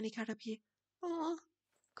definitely a shiny Caterpie. Oh,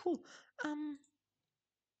 cool. Um,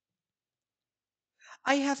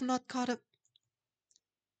 I have not caught a.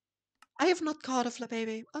 I have not caught a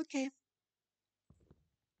Flababy. Okay,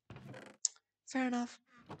 fair enough.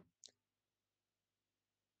 Do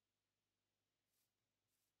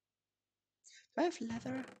I have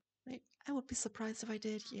leather? I would be surprised if I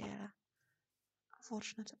did. Yeah,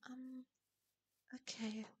 unfortunate.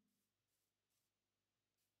 Okay.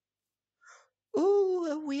 Ooh,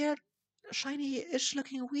 a weird, shiny-ish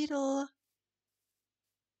looking Weedle.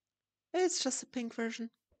 It's just a pink version.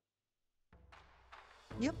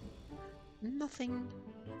 Yep, nothing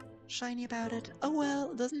shiny about it. Oh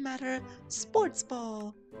well, doesn't matter. Sports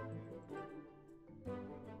ball.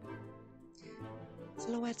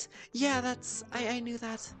 Silhouette. Yeah, I knew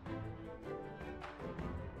that.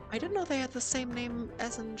 I didn't know they had the same name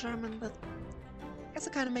as in German, but I guess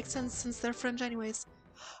it kind of makes sense since they're French anyways.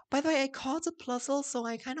 By the way, I caught a Plusle, so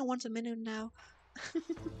I kind of want a Minoon now.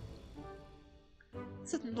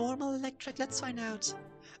 Is it normal electric? Let's find out.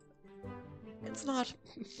 It's not.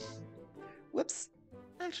 Whoops.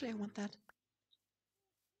 Actually, I want that.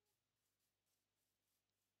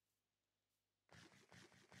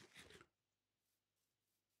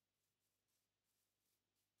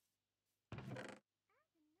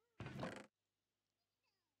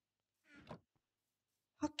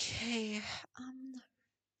 Okay.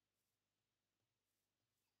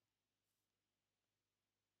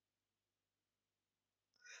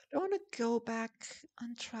 I want to go back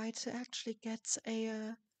and try to actually get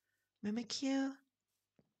a Mimikyu.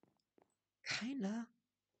 Kinda.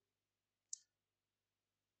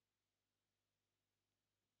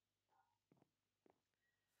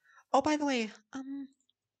 Oh, by the way,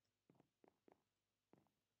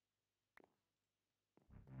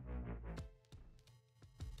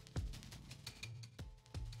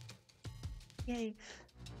 yay.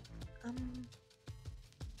 Um,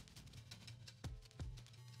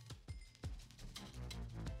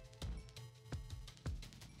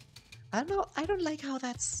 I don't know. I don't like how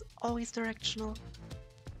that's always directional.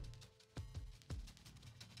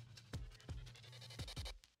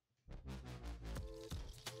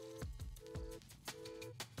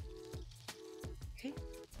 Okay.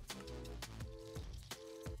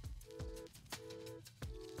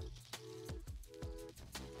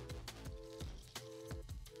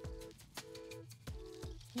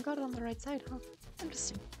 You got it on the right side, huh?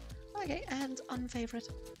 Interesting. Okay, and unfavorite.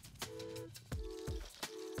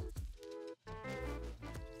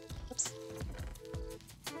 Oops.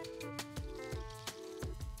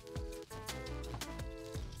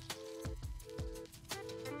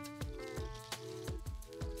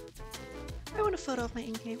 I want a photo of my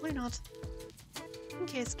Inkay. Why not?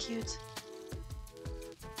 Inkay is cute.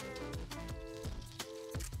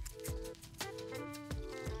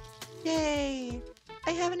 Yay!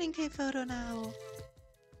 I have an Inkay photo now.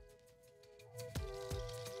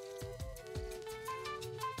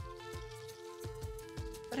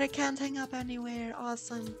 But I can't hang up anywhere.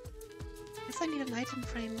 Awesome. Guess I need an item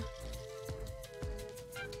frame.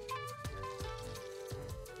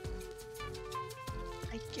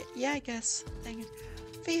 Yeah, I guess. Dang it.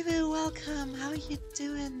 Vivu, welcome. How are you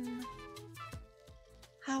doing?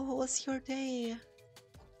 How was your day?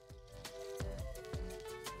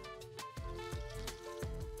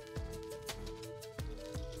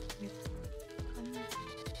 Um,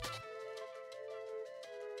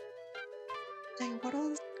 Dang, what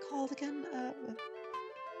was it called again?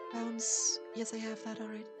 Bounce. Yes, I have that,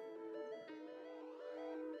 alright.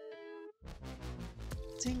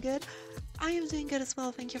 Doing good? I am doing good as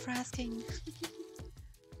well, thank you for asking.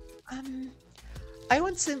 I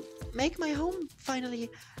want to make my home finally.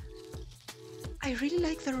 I really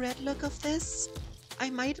like the red look of this. I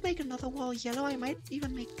might make another wall yellow. I might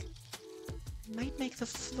even make the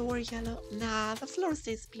floor yellow. Nah, the floor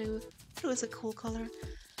stays blue. Blue is a cool color.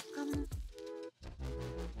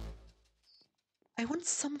 I want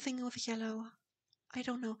something with yellow. I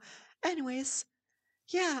don't know. Anyways,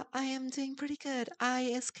 yeah, I am doing pretty good.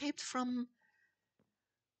 I escaped from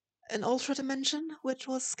an ultra dimension, which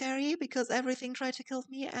was scary because everything tried to kill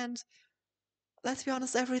me, and let's be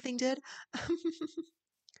honest, everything did.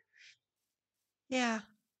 Yeah,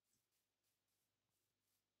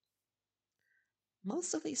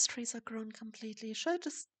 most of these trees are grown completely. Should I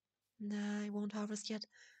just Nah, I won't harvest yet.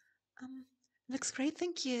 Looks great,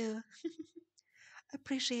 thank you.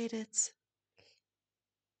 Appreciate it.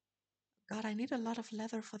 God, I need a lot of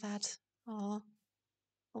leather for that. Oh,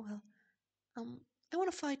 oh well. I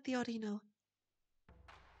want to fight the Audino.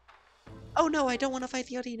 Oh no, I don't want to fight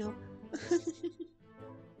the Audino.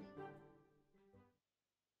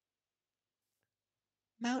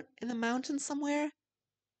 In the mountains somewhere?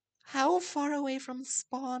 How far away from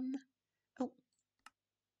spawn? Oh,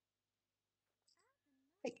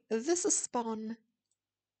 like, this is spawn.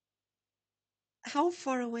 How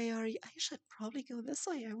far away are you? I should probably go this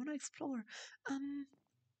way. I want to explore.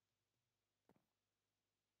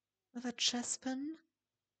 With a chestpin.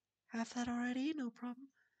 Have that already, no problem.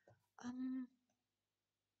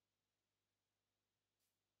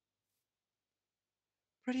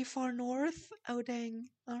 Pretty far north. Oh dang.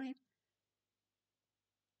 Alright.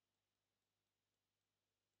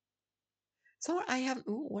 So I have.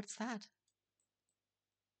 Ooh, what's that?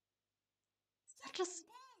 Is that just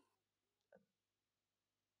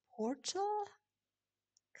portal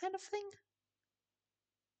kind of thing?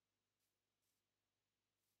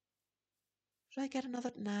 Should I get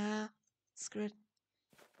another? Nah. Screw it.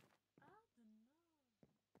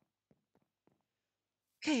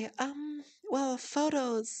 Okay, well,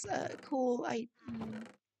 photos, cool. I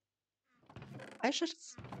should.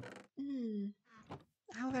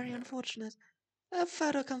 How very unfortunate. A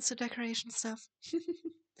photo comes to decoration stuff.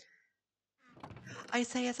 I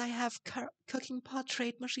say as I have cooking pot,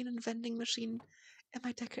 trade machine, and vending machine in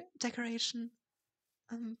my decoration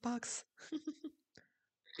box.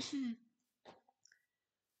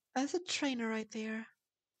 There's a trainer right there.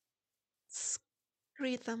 Let's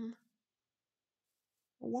greet them.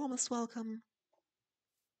 Warmest welcome.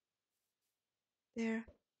 There.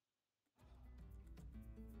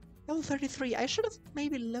 Level 33. I should have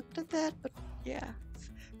maybe looked at that, but yeah,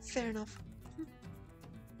 fair enough.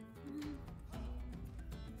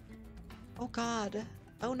 Oh god.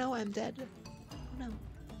 Oh no, I'm dead. Oh no.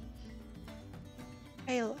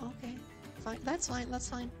 Hail, okay. Fine, that's fine, that's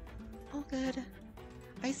fine. All good.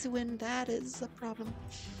 Icy wind, that is a problem.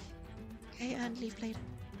 Okay, and leaf blade.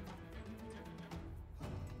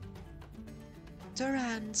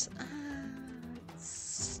 Durant.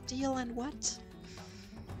 Steel and what?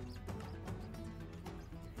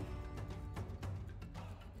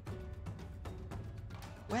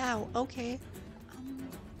 Wow, okay.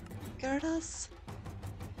 Gerdas?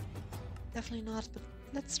 Definitely not, but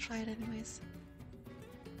let's try it anyways.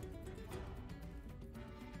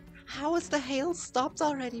 How is the hail stopped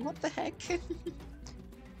already? What the heck?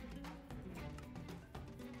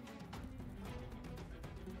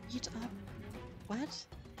 Heat up. What?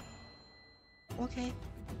 Okay.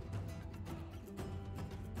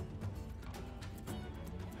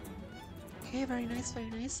 Okay, very nice, very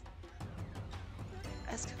nice.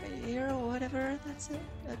 Excavator or whatever, that's it.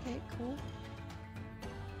 Okay, cool.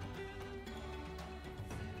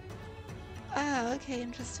 Ah, okay,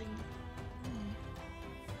 interesting.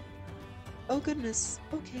 Oh goodness.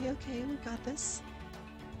 Okay, okay, we got this.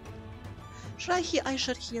 Should I heal? I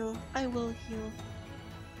should heal. I will heal.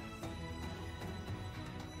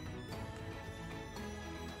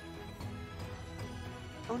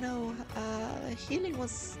 Oh no, healing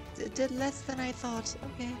did less than I thought.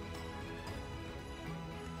 Okay.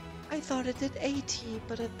 I thought it did 80,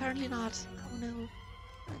 but apparently not. Oh no.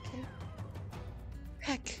 Okay.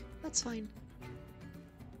 Heck, that's fine.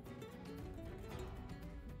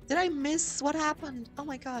 Did I miss? What happened? Oh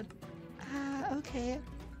my god. Okay.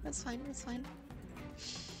 That's fine, that's fine.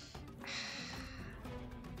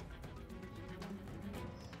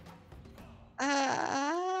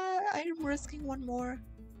 I'm risking one more.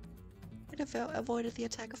 It avoided the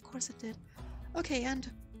attack, of course it did. Okay,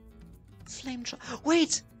 and flame charge.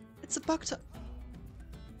 Wait! It's a bug to.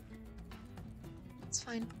 It's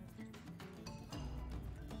fine.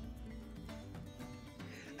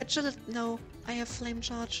 I should've. No, I have flame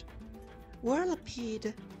charge.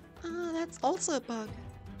 Whirlipede. Ah, that's also a bug.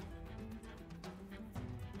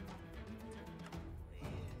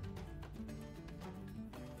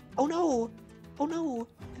 Oh no! Oh no!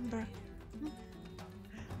 Ember.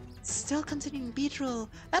 Still continuing Beedrill.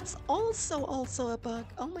 That's also a bug.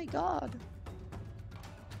 Oh my god.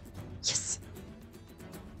 Yes!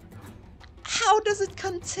 How does it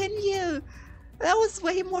continue? That was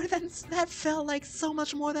way more than that felt like so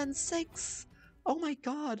much more than 6. Oh my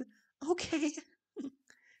god. Okay.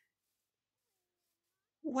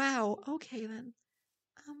 Wow. Okay then.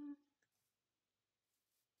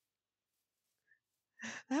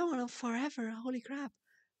 That one forever. Holy crap.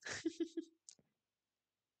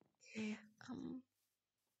 Okay.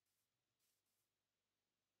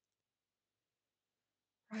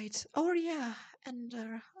 Right. Oh yeah. And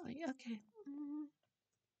okay.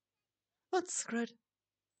 That's good.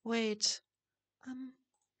 Wait. Um.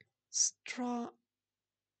 Straw.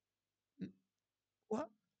 What?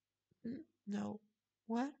 No.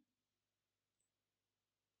 What?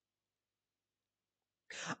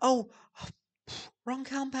 Oh. Wrong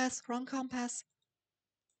compass. Wrong compass.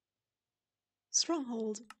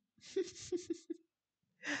 Stronghold.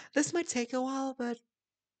 This might take a while, but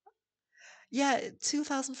yeah,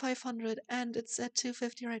 2,500, and it's at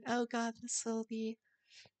 250 right. Oh god, this will be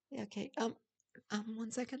yeah, okay.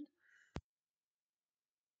 1 second.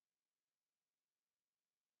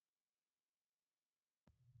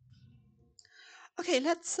 Okay,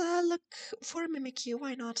 let's look for a Mimikyu.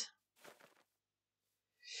 Why not?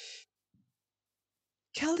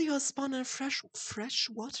 Keldeo spawn in a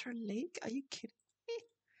freshwater lake? Are you kidding me?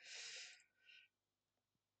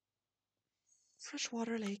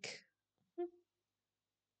 Freshwater lake.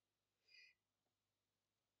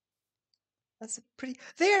 That's a pretty.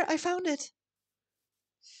 There, I found it.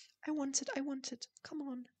 I want it. I want it. Come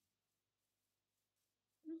on.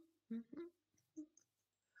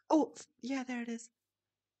 Oh, yeah, there it is.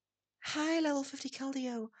 Hi, level 50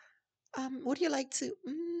 Keldeo. Would you like to?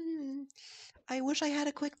 I wish I had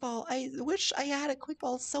a quick ball. I wish I had a quick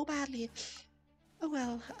ball so badly. Oh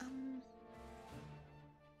well.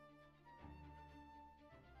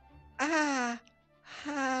 Ah.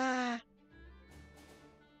 Ha.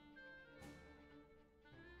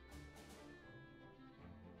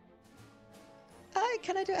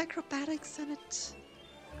 Can I do acrobatics and it?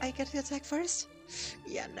 I get the attack first?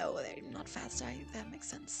 Yeah, no, they're not fast. That makes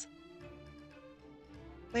sense.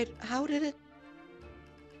 Wait, how did it?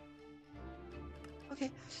 Okay.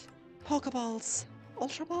 Pokeballs.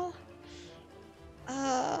 Ultra Ball?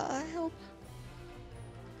 Help.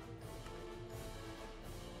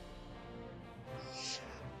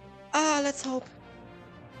 Let's hope.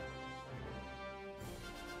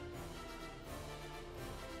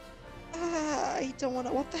 I don't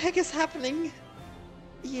wanna. What the heck is happening?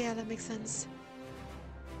 Yeah, that makes sense.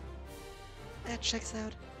 That checks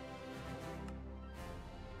out.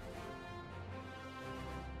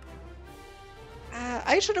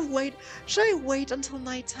 I should have waited. Should I wait until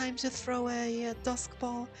nighttime to throw a dusk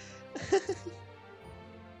ball?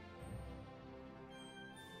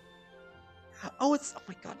 Oh, it's. Oh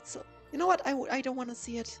my god. So, you know what? I don't want to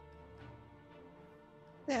see it.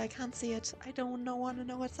 Yeah, I can't see it. I don't want to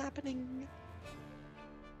know what's happening.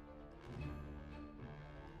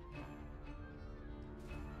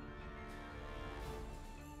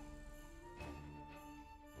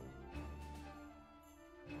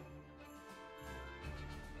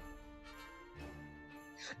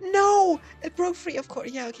 No! It broke free, of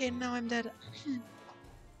course. Yeah, okay, now I'm dead.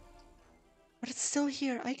 But it's still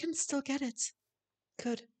here. I can still get it.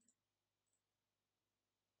 Good.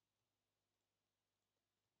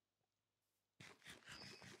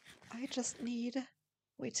 I just need a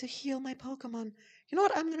way to heal my Pokemon. You know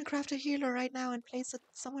what? I'm gonna craft a healer right now and place it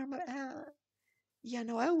somewhere. Yeah,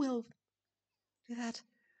 no, I will do that.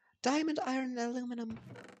 Diamond, iron, and aluminum.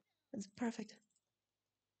 That's perfect.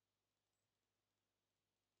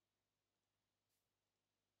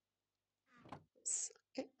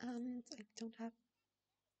 Okay, and I don't have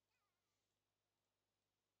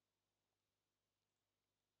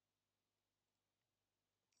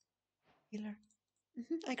healer.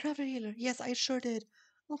 I crafted a healer. Yes, I sure did.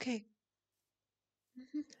 Okay.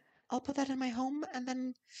 I'll put that in my home and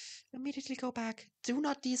then immediately go back. Do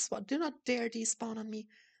not despawn. Do not dare despawn on me.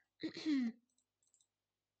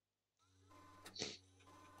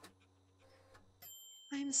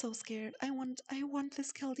 I'm so scared. I want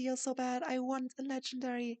this Keldeo so bad. I want a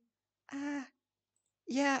legendary. Ah,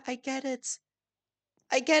 yeah, I get it.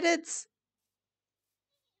 I get it.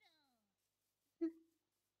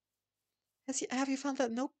 Have you found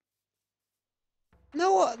that? Nope.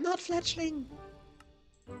 No, not fledgling.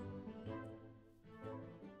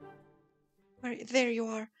 There you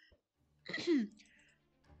are.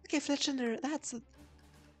 Okay, fletchender. That's it.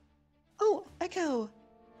 Oh, Echo.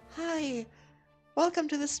 Hi. Welcome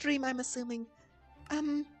to the stream. I'm assuming.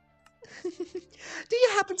 Um, do you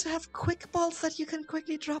happen to have quick balls that you can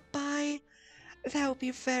quickly drop by? That would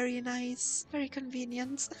be very nice, very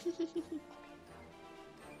convenient.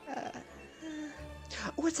 uh,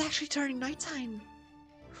 oh, it's actually turning nighttime.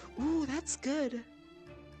 Ooh, that's good.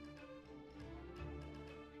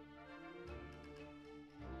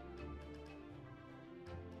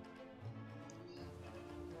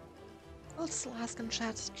 I'll still ask in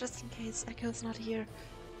chat, just in case Echo's not here.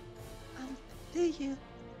 Do you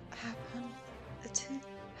happen to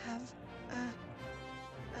have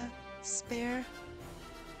a spare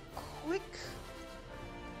quick.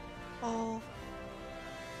 Oh.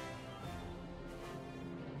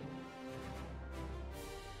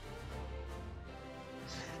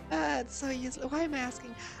 It's so useless. Why am I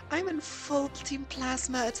asking? I'm in full Team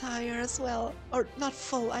Plasma attire as well. Or not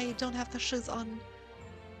full, I don't have the shoes on.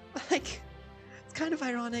 Like, it's kind of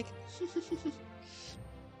ironic.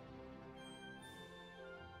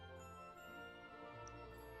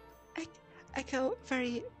 Echo,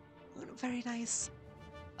 very, very nice.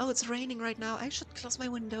 Oh, it's raining right now. I should close my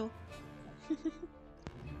window.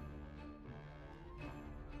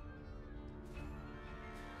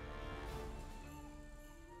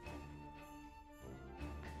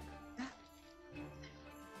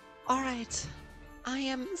 Alright. I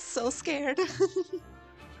am so scared.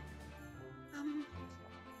 um,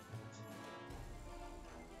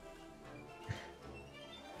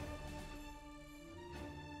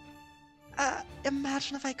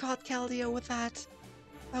 Imagine if I caught Keldeo with that.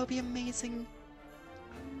 That would be amazing.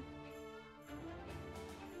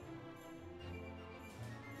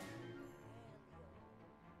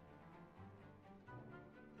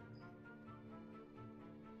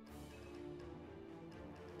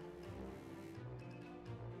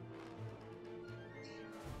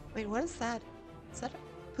 Wait, what is that? Is that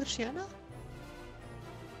Puchiana?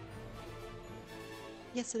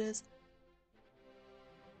 Yes, it is.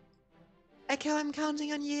 Echo, I'm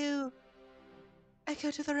counting on you!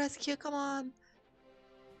 Echo to the rescue, come on!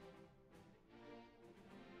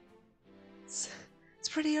 It's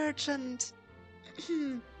pretty urgent.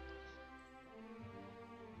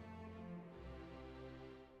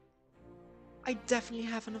 I definitely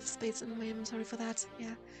have enough space in my inventory for that,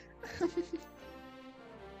 yeah.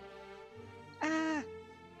 Ah!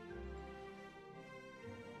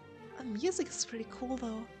 The music is pretty cool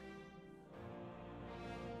though.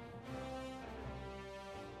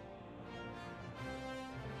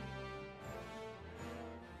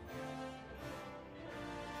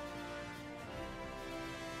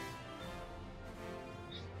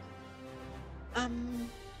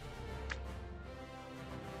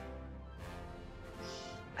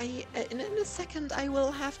 In a second I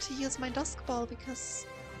will have to use my Dusk Ball because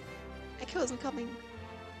Echo isn't coming.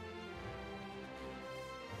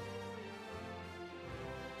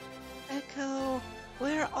 Echo,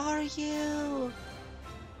 where are you?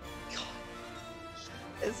 God,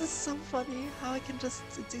 this is so funny how I can just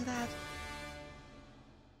do that.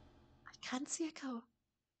 I can't see Echo.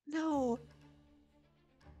 No.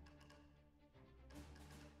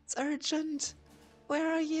 It's urgent.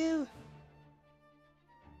 Where are you?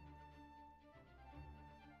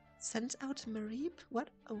 Sent out Mareep? What?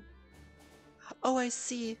 Oh. Oh, I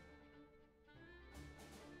see.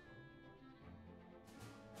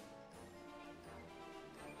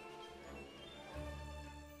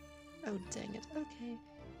 Oh, dang it. Okay.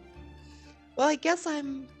 Well, I guess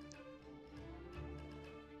I'm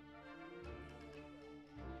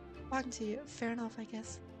talking to you. Fair enough, I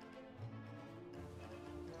guess.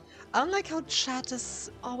 I don't like how chat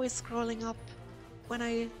is always scrolling up when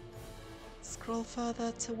I scroll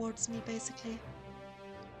further towards me, basically.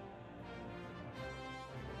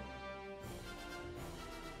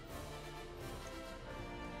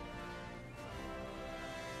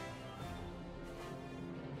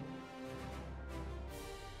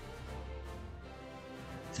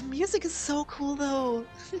 The music is so cool, though.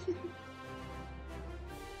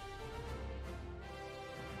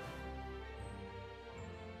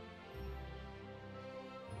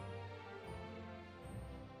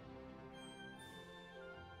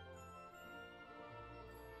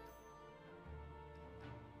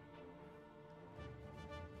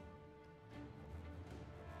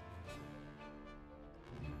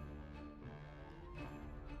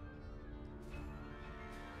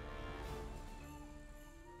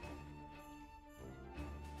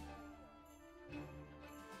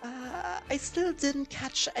 I still didn't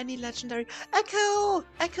catch any legendary. Echo!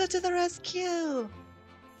 Echo to the rescue!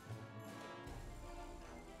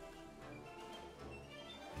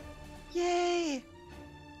 Yay!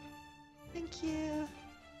 Thank you.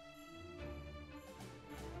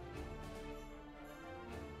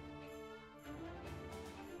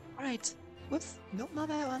 Alright. Whoops. Nope, not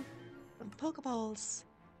that one. Pokeballs.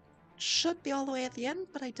 Should be all the way at the end,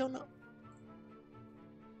 but I don't know.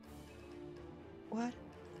 What?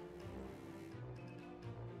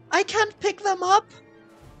 I can't pick them up!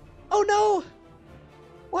 Oh no!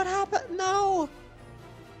 What happened? No!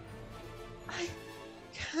 I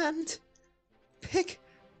can't pick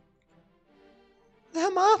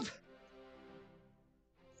them up!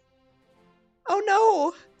 Oh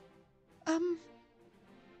no!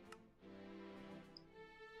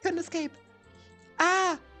 Couldn't escape.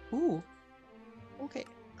 Ah! Ooh. Okay.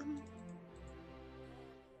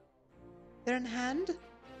 They're in hand?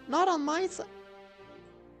 Not on my side.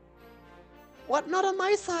 What? Not on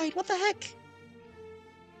my side? What the heck?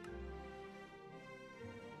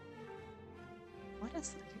 What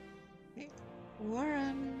is it? Okay.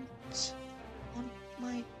 Weren't on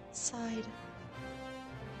my side.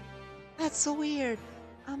 That's so weird.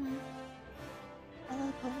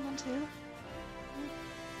 Another Pokemon too?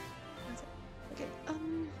 Okay,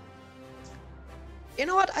 you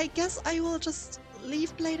know what? I guess I will just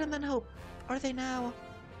leave Blade and then hope. Are they now?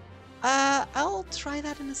 I'll try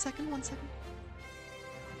that in a second. 1 second.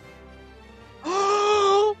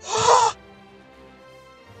 Oh!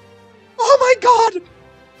 Oh my god!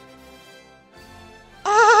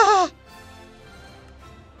 Ah!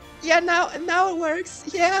 Yeah, now it works.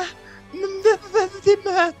 Yeah.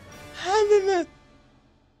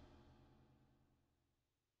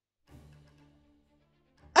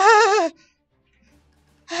 Ah!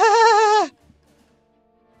 Ah!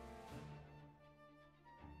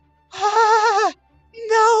 Ah!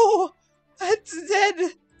 No! It's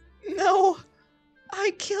dead! No!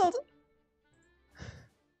 I killed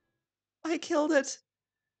it.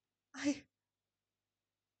 I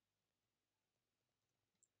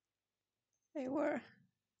they were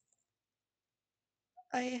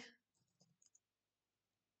I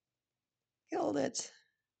killed it.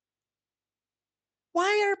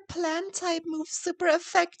 Why are plant type moves super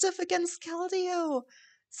effective against Keldeo?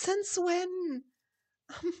 Since when?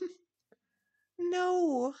 Um,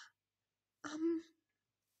 no. Um,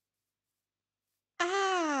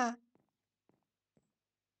 ah.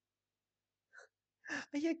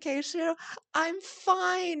 Are you okay, Shiro? I'm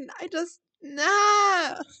fine. I just,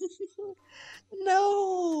 nah.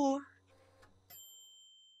 No.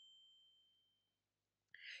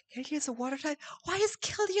 Keldeo is a water type. Why is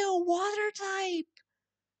Keldeo a water type?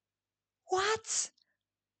 What?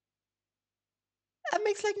 That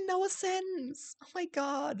makes like no sense. Oh my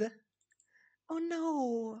god. Oh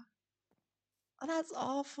no. Oh, that's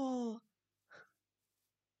awful.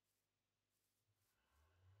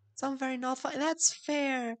 So I'm very not fine. That's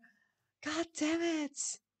fair. God damn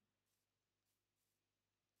it.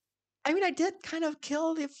 I mean, I did kind of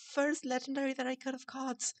kill the first legendary that I could have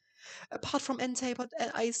caught, apart from Entei, but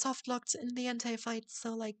I soft locked in the Entei fight,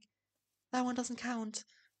 so like that one doesn't count.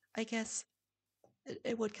 I guess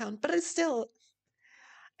it would count, but it's still,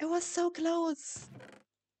 it was so close.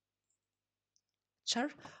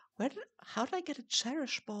 How did I get a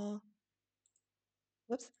cherish ball?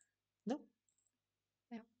 Whoops. No.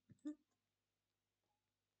 Yeah. Mhm.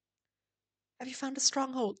 Have you found a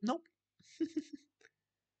stronghold? Nope.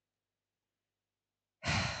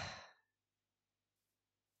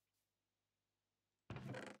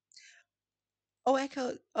 Oh,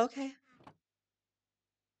 Echo. Okay.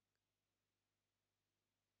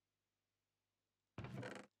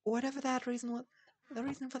 Whatever that reason was, the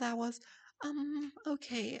reason for that was,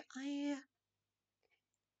 okay.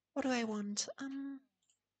 What do I want?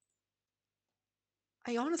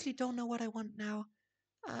 I honestly don't know what I want now.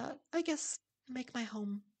 I guess make my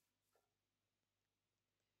home.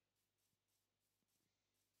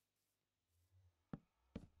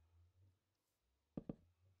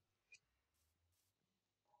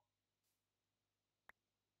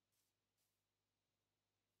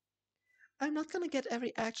 I'm not gonna get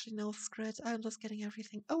actually no, screw it. I'm just getting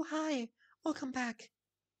everything. Oh, hi. Welcome back.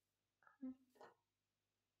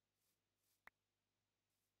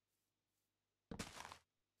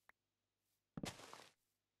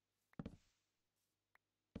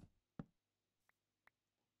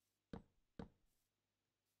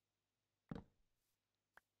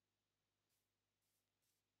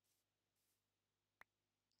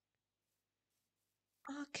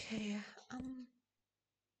 Okay,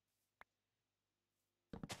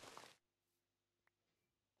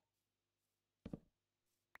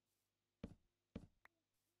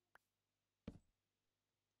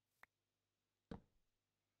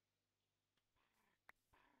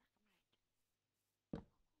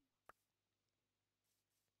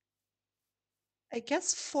 I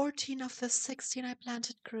guess 14 of the 16 I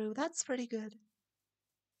planted grew. That's pretty good.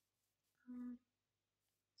 Mm,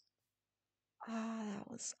 that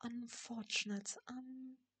was unfortunate.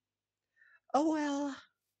 Oh well.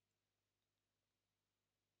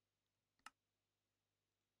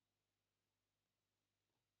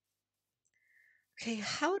 Okay,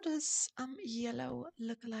 how does yellow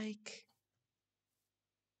look like?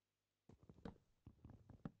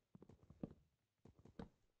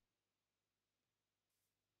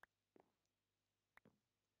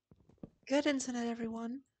 Good internet,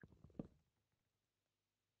 everyone.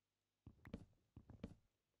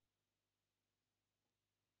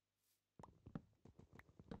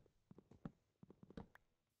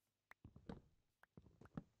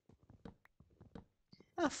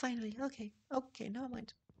 Oh, finally. Okay. Okay, never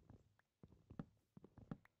mind.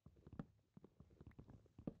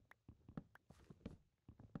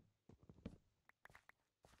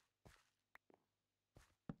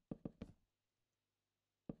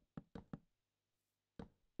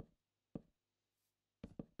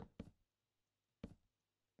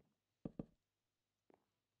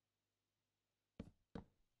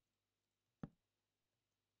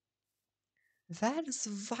 That is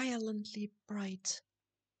violently bright.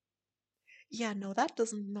 Yeah, no, that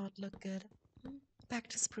does not look good. Back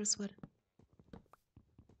to spruce wood.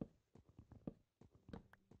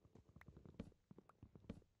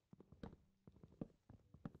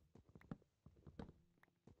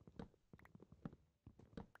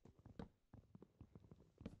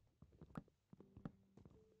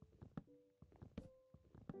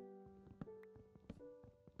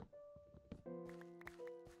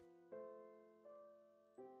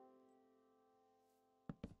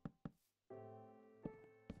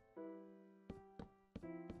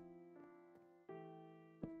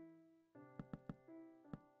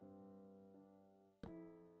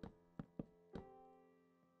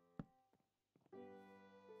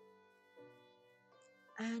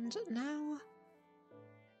 And now,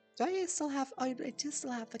 do I still have? Oh, I do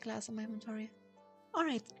still have the glass in my inventory. All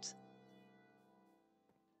right.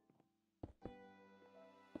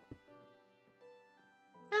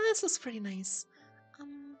 And this looks pretty nice.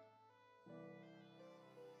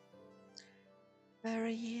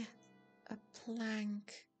 Bury a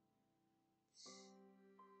plank.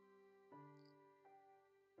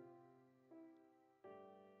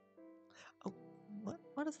 Oh,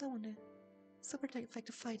 what does that one do? Super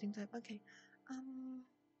effective fighting type. Okay. Hmm.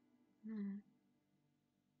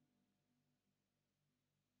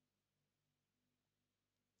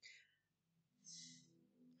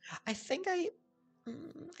 I think I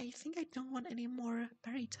don't want any more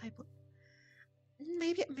berry type.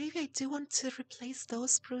 Maybe I do want to replace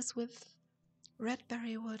those spruce with red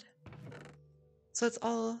berry wood. So it's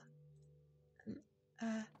all,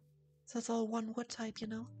 uh, so it's all one wood type, you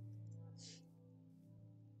know.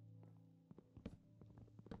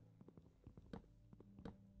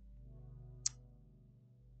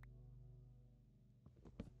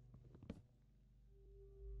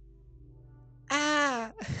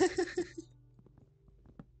 Ah.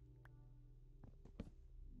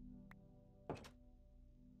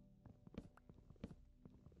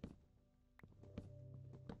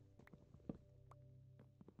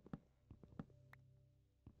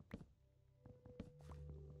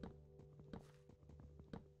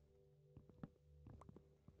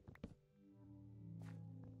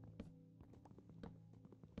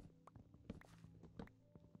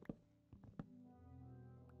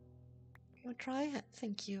 You'll try it.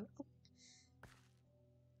 Thank you. Oh.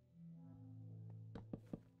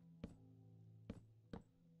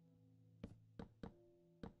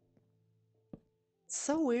 It's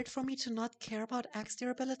so weird for me to not care about axe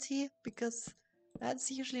durability because that's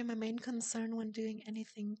usually my main concern when doing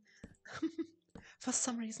anything. For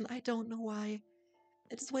some reason, I don't know why.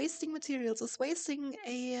 It's wasting materials. It's wasting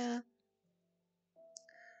a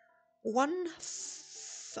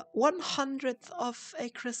 1/100th of a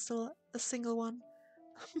crystal, a single one.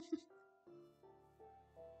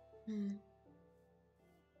 Hmm.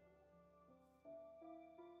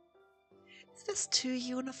 Is this too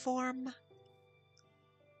uniform?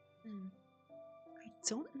 I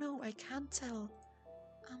don't know. I can't tell.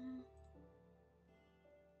 Um.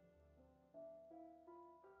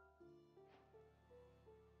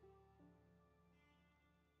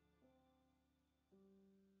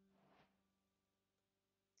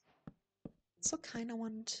 So kind of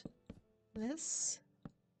want this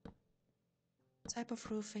type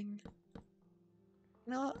of roofing.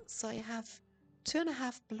 No, so I have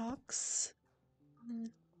 2.5 blocks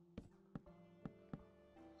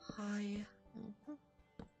high.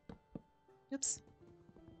 Oops.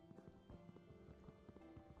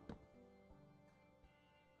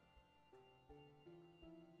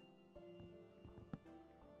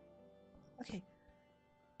 Okay.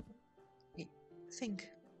 Wait. Think.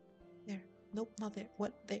 There. Nope, not there.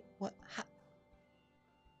 What? They? What? Ha.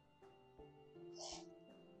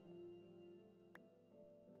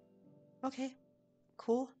 Okay.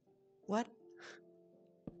 Cool. What?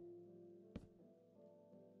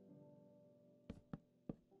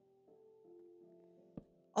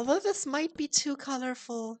 Although this might be too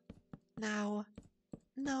colorful now.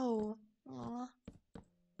 No. Aw.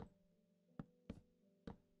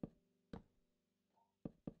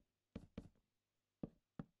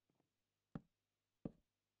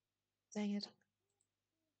 Dang it.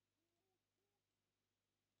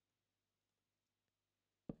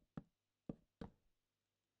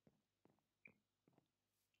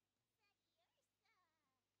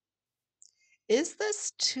 Is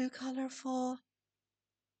this too colorful?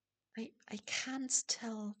 I can't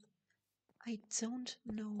tell. I don't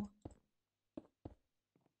know.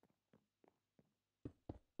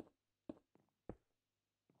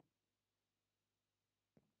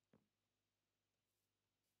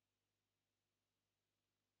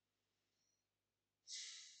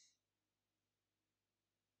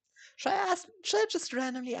 Should I just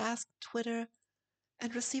randomly ask Twitter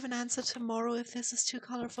and receive an answer tomorrow if this is too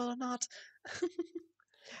colorful or not?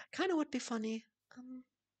 Kind of would be funny.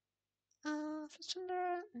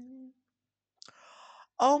 Fletchender.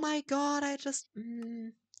 Oh my god, I just.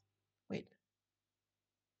 Wait.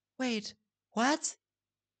 Wait. What?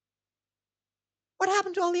 What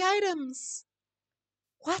happened to all the items?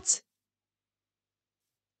 What?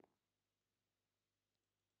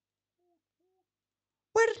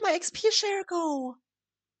 Where did my XP share go?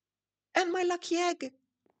 And my lucky egg?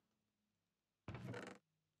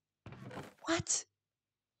 What?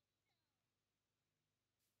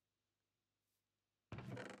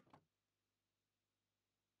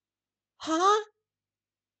 Huh?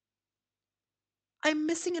 I'm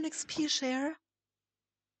missing an XP share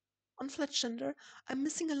on Fletchender. I'm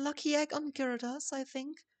missing a lucky egg on Gyarados, I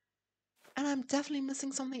think. And I'm definitely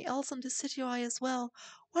missing something else on Decidueye as well.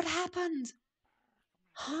 What happened?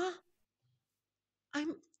 Huh?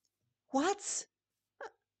 I'm... What?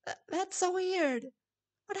 That's so weird.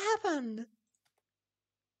 What happened?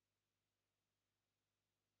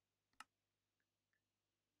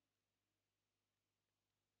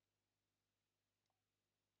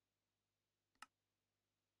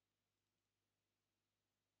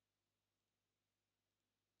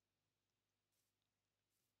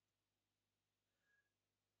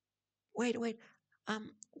 Wait.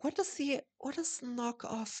 What does knock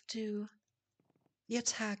off do? The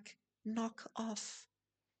attack. Knock off.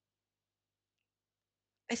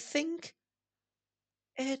 I think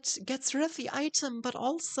it gets rid of the item, but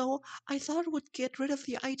also I thought it would get rid of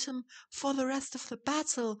the item for the rest of the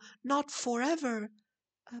battle, not forever.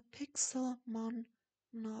 A Pixelmon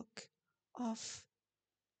knock off.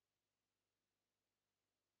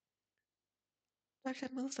 Like a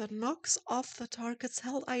move that knocks off the target's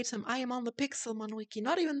held item. I am on the Pixelmon wiki,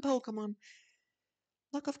 not even Pokemon.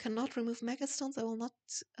 Knockoff cannot remove Megastones. I will not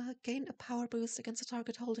gain a power boost against a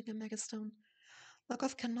target holding a Megastone.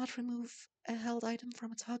 Knockoff cannot remove a held item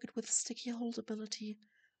from a target with sticky hold ability,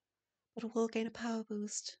 but will gain a power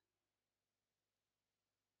boost.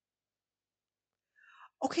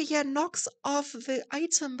 Okay, yeah, knocks off the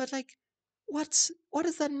item, but like, what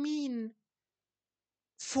does that mean?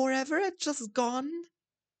 Forever? It's just gone?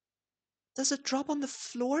 Does it drop on the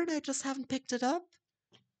floor and I just haven't picked it up?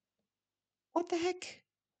 What the heck?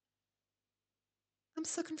 I'm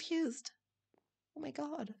so confused. Oh my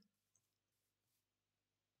god.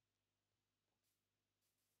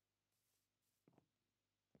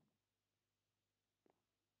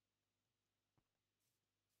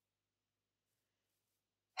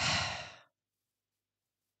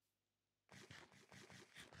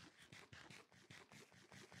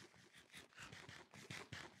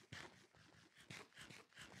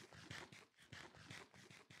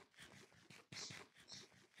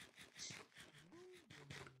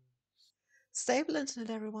 Stable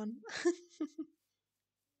internet, everyone.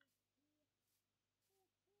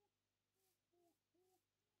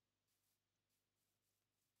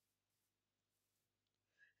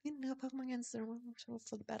 You know Pokemon against the wrong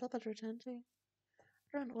for the battle, but return to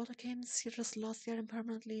around older games, you just lost the item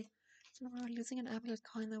permanently. So now we're losing an Amulet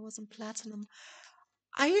coin that was in platinum.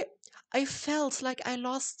 I felt like I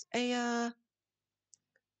lost a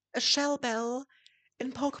shell bell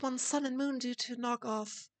in Pokemon Sun and Moon due to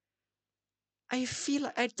knockoff. I feel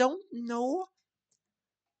I don't know,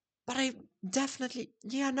 but I definitely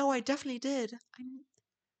I definitely did.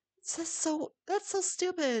 That's so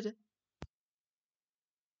stupid.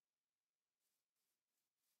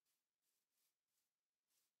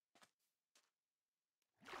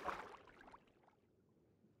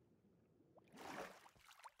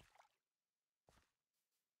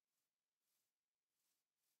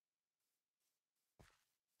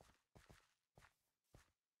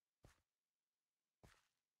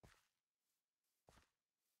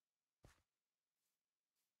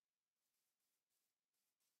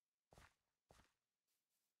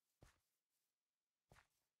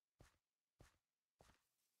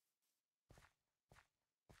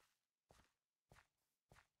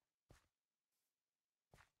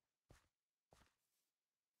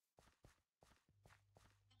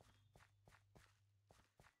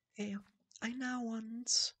 Okay, I now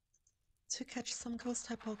want to catch some ghost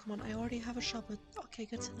type Pokemon. I already have a shop. Okay,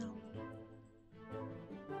 good to know.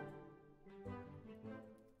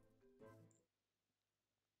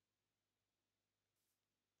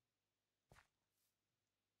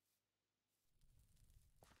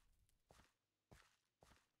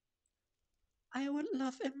 I would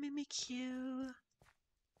love a Mimikyu.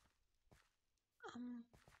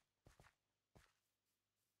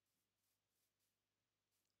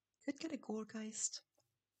 Could get a Gourgeist.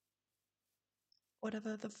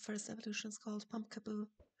 Whatever the first evolution is called, Pumpkaboo.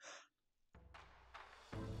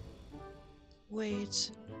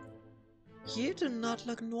 Wait. You do not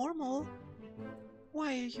look normal.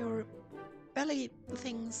 Why are your belly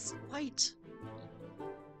things white?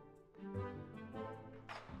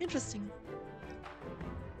 Interesting.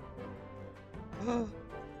 Oh.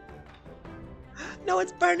 No,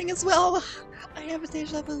 it's burning as well! I have a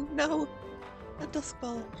deja vu. No! A Dusk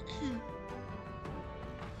Ball.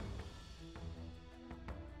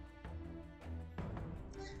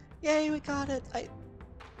 Yay, we got it!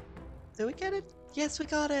 Did we get it? Yes, we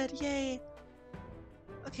got it! Yay!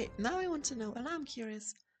 Okay, now I want to know, and I'm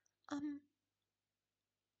curious.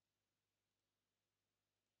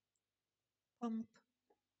 Pump.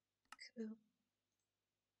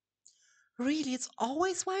 Really, it's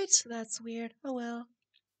always white? That's weird. Oh well.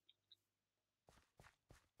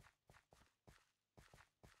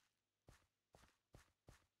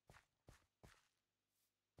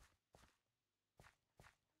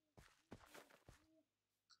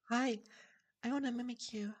 Hi, I want to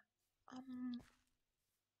mimic you.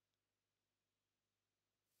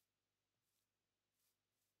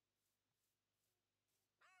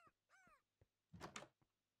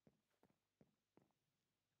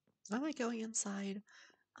 Am I going inside?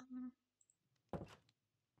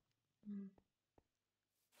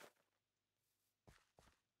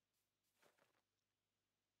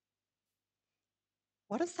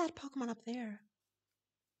 What is that Pokemon up there?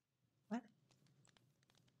 What?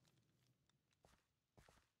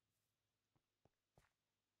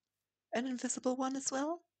 An invisible one as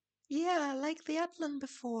well? Yeah, like the Atlan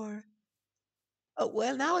before. Oh,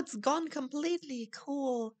 well, now it's gone completely.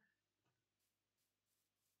 Cool.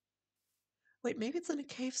 Wait, maybe it's in a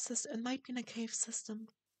cave system. It might be in a cave system.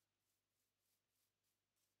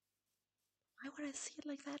 Why would I see it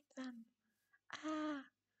like that then? Ah,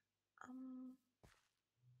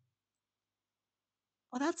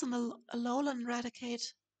 oh, that's an Alolan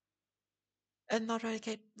Raticate. Not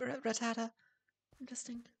Raticate, Rattata.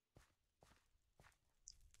 Interesting.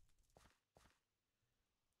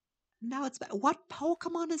 Now it's back. What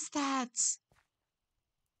Pokemon is that?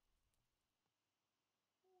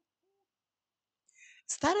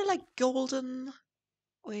 Is that a like golden?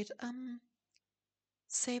 Wait,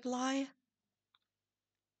 Sableye?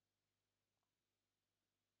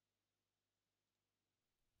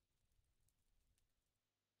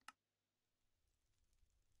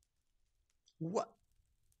 What?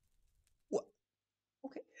 What?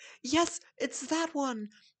 Okay. Yes, it's that one.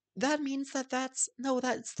 That means that's no,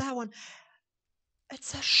 that's that one.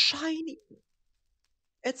 It's a shiny.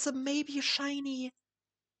 It's a maybe shiny.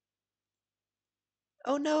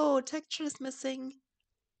 Oh no, texture is missing.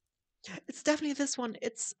 It's definitely this one.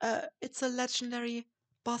 It's a legendary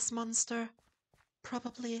boss monster,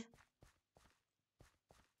 probably.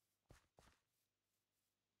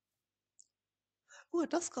 Ooh, a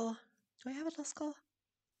Duskull. Do I have a Duskull?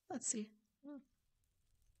 Let's see.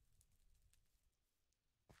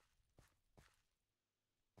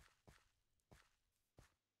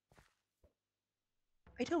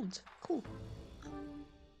 I don't. Cool.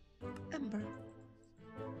 Ember.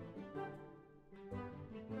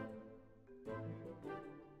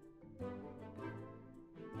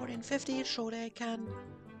 1450, sure I can.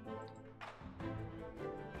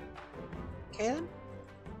 Okay then.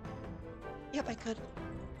 Yep, I could.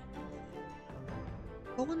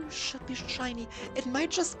 One should be shiny. It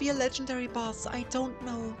might just be a legendary boss. I don't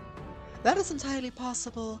know. That is entirely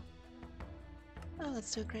possible. Oh,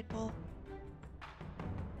 let's do a Great Ball.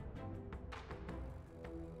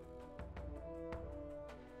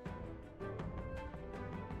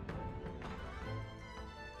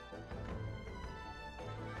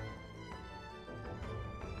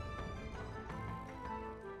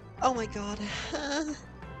 Oh my god.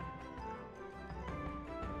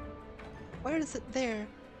 Where is it there?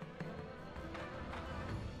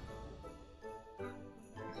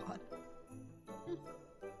 God.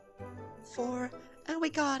 4. And we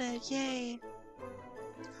got it. Yay.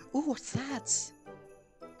 Ooh, what's that?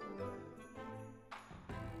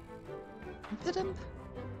 Impidimp?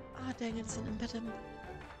 Ah, dang it, it's an Impidimp.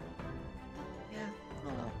 Yeah.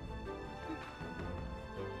 Oh well.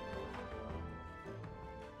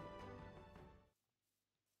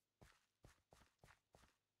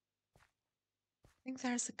 I think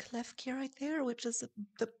there's a Klefki right there, which is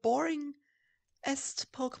the boringest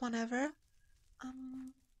Pokemon ever.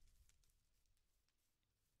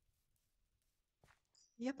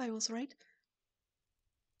 Yep, I was right.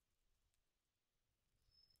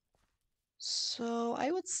 So I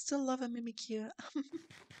would still love a Mimikyu.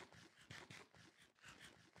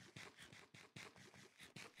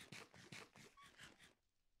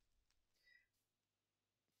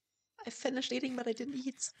 I finished eating, but I didn't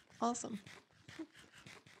eat. Awesome.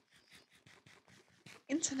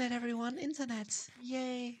 Internet, everyone. Internet.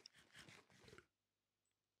 Yay.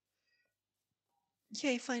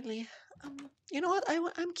 Yay, finally. You know what?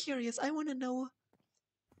 I'm curious. I want to know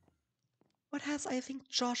what has, I think,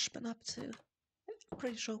 Josh been up to. I'm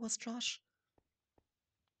pretty sure it was Josh.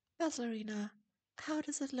 Ballerina. How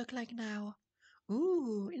does it look like now?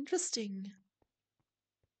 Ooh, interesting.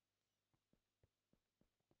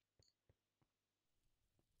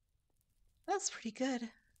 That's pretty good.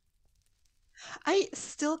 I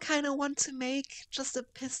still kind of want to make just a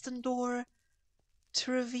piston door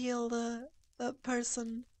to reveal the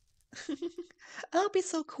person. That'll be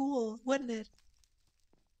so cool, wouldn't it?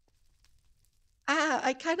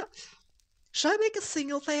 I kind of... Should I make a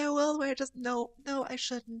single player world where I just... No, no, I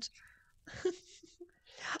shouldn't.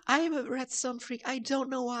 I am a redstone freak. I don't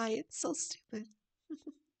know why. It's so stupid.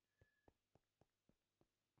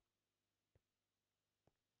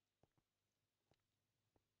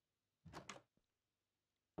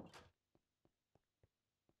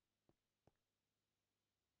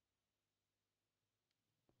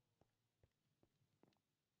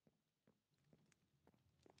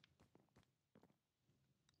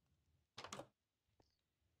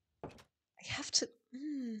 I have to...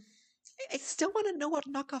 I still want to know what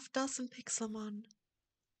knockoff does in Pixelmon.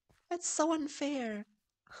 That's so unfair.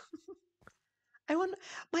 I want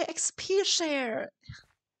my XP share.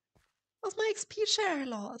 Was my XP share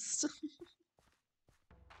lost?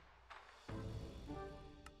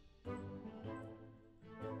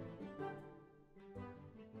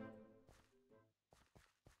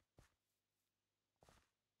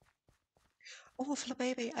 Oh,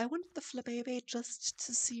 Flabébé. I want the Flabébé just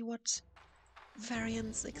to see what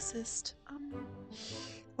variants exist.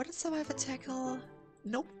 What is Survivor Tackle?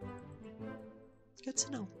 Nope. Good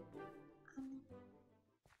to know. Um,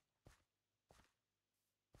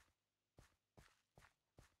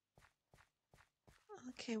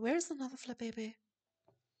 okay, where's another Flabébé?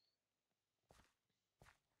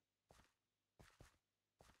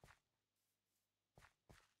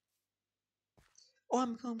 Oh,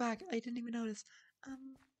 I'm going back. I didn't even notice.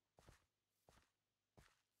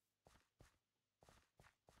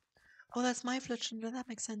 Oh, that's my Fletchender. That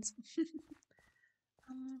makes sense.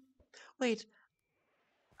 um, wait.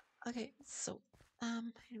 Okay, so,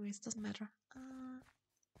 anyways, doesn't matter.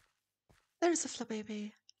 There's a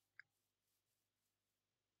Flabébé.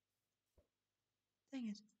 Dang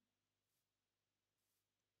it.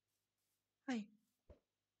 Hi.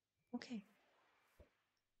 Okay.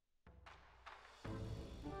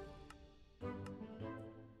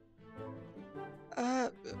 Uh,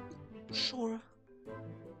 sure.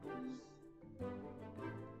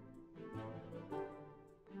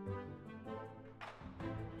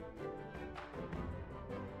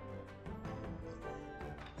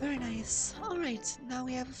 Very nice. Alright, now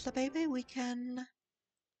we have a Flabébé, we can...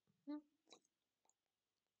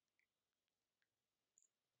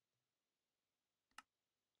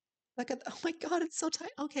 Look at... Oh my god, it's so tight.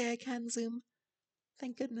 Okay, I can zoom.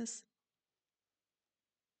 Thank goodness.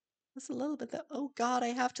 That's a little bit... Oh god, I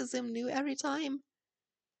have to zoom new every time.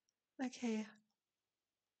 Okay.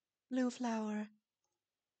 Blue flower.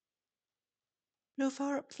 Blue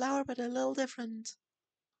flower, but a little different.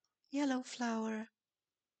 Yellow flower.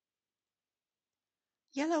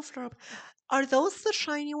 Yellow flower. Are those the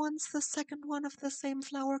shiny ones, the second one of the same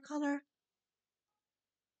flower color?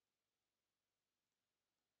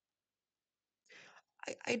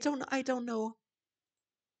 I don't know.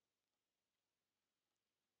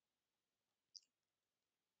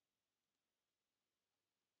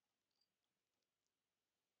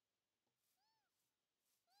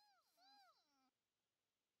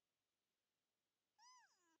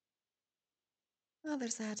 Oh,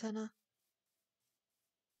 there's a Hatenna.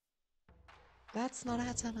 That's not a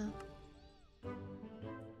Hatenna.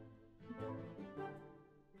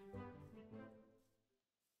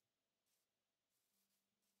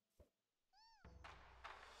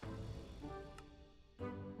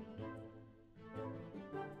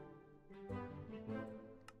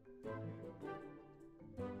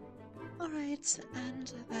 Alright,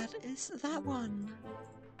 and that is that one.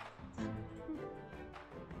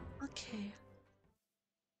 Okay.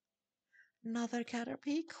 Another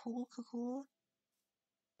Caterpie. Cool, cool, cool.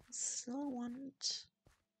 Still want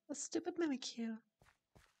a stupid Mimikyu.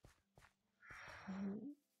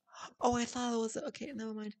 Oh, I thought it was... Okay,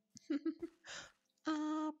 never mind. Do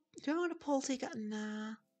I want a Polteaguy?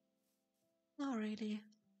 Nah. Not really.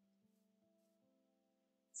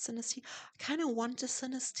 Synesthete. I kind of want a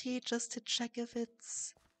synesthete just to check if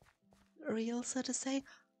it's real, so to say.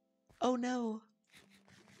 Oh no.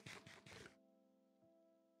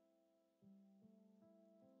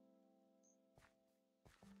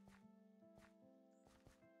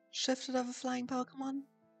 Shifted of a flying Pokemon.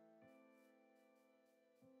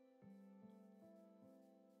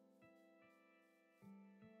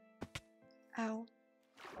 Ow.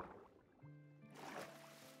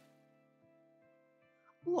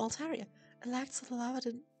 Ooh, Altaria. Elect so the lava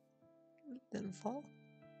didn't fall.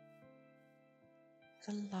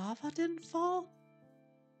 The lava didn't fall?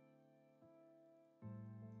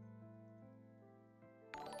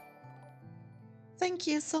 Thank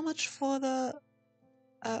you so much for the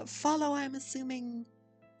follow, I'm assuming.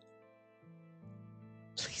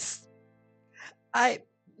 Please.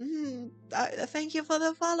 Thank you for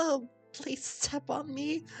the follow. Please step on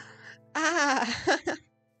me. Ah!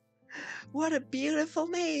 What a beautiful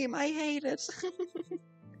name. I hate it. Oh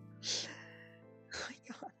my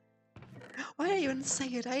god. Why did I even say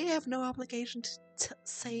it? I have no obligation to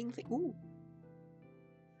saying things. Ooh.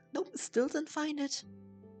 Nope, still didn't find it.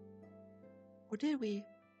 Or did we?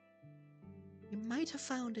 We might have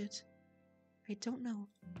found it. I don't know.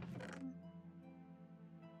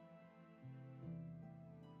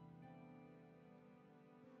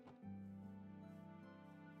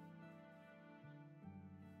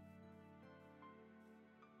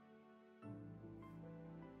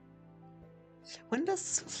 When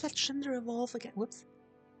does Fletchinder evolve again? Whoops.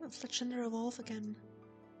 Fletchinder evolve again.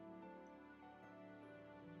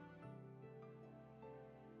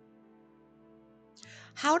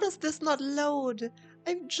 How does this not load?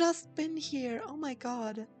 I've just been here. Oh my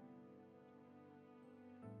god.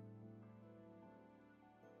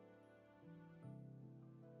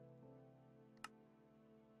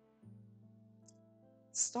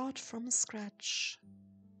 Start from scratch.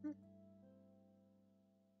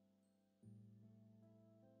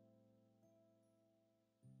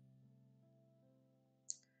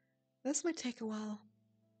 This might take a while.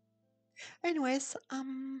 Anyways,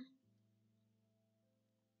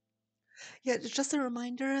 yeah, just a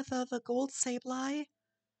reminder, the gold Sableye,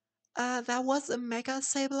 that was a Mega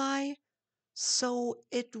Sableye, so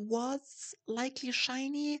it was likely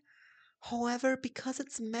shiny. However, because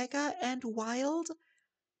it's Mega and Wild,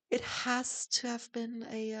 it has to have been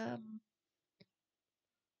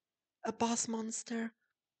a boss monster.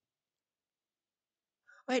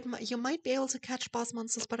 Wait, you might be able to catch boss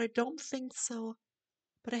monsters, but I don't think so.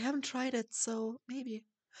 But I haven't tried it, so maybe.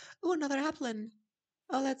 Ooh, another Applin.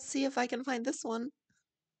 Oh, let's see if I can find this one.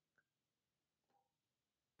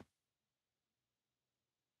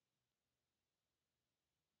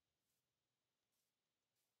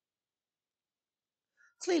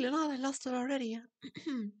 Clearly not, I lost it already.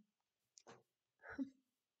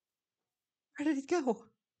 Where did it go?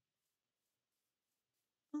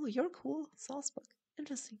 Oh, you're cool. Salzburg.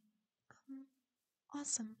 Interesting. Um,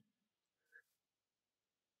 awesome.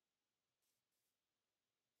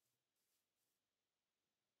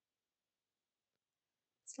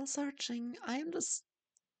 Still searching. I am just...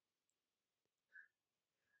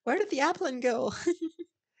 Where did the Applin go?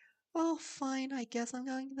 Oh, fine. I guess I'm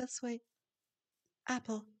going this way.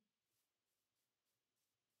 Apple.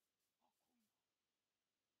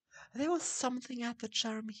 There was something at the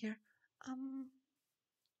charm here.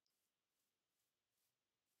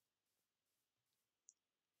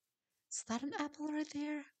 Is that an apple right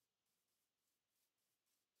there?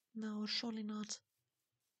 No, surely not.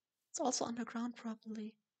 It's also underground,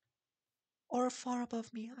 probably. Or far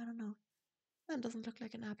above me, I don't know. That doesn't look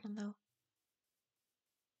like an apple, though.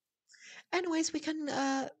 Anyways, we can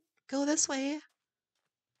go this way.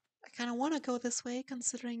 I kind of want to go this way,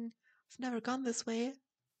 considering I've never gone this way.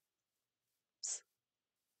 Oops.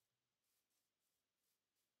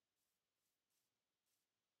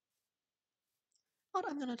 But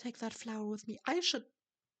I'm gonna take that flower with me. I should...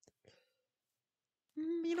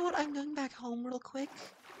 you know what? I'm going back home real quick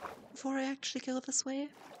before I actually go this way.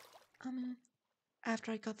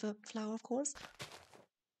 After I got the flower, of course.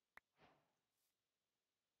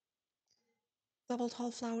 Double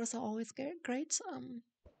tall flowers are always great.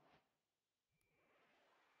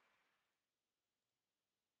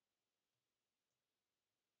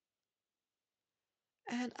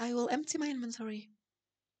 And I will empty my inventory.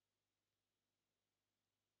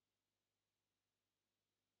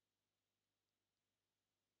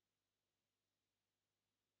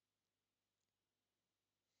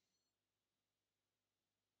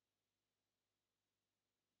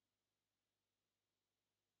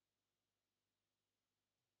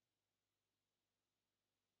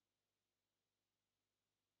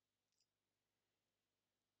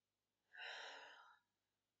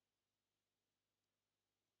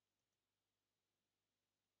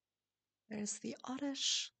 There's the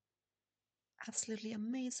Oddish. Absolutely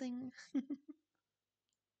amazing.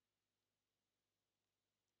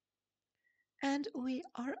 And we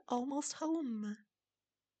are almost home.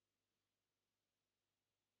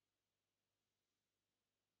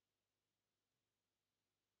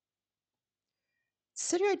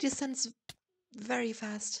 Studio descends very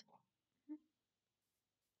fast.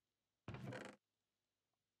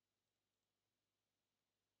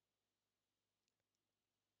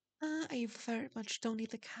 I very much don't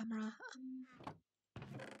need the camera.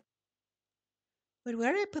 But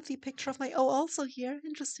where did I put the picture of my... Oh, also here.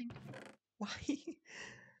 Interesting. Why?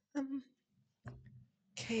 um.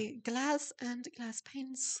 Okay, glass and glass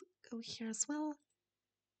paints go here as well.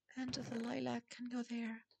 And the lilac can go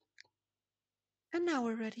there. And now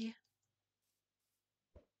we're ready.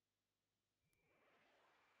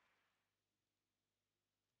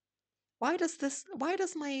 Why does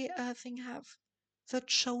my thing have the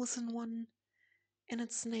chosen one in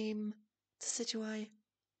its name? Decidueye.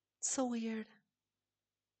 So weird.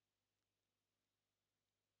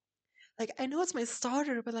 Like, I know it's my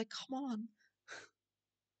starter, but like, come on.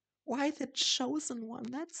 Why the chosen one?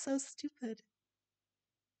 That's so stupid.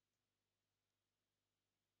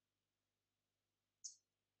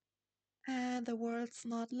 And the world's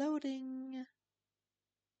not loading.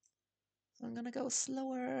 So I'm gonna go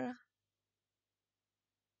slower.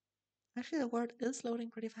 Actually, the world is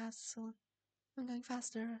loading pretty fast, so I'm going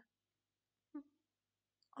faster.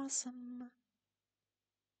 Awesome.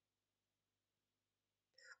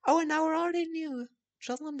 Oh, and now we're already new.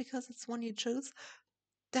 Just not because it's one you choose.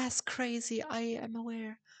 That's crazy. I am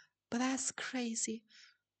aware. But that's crazy.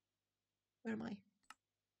 Where am I?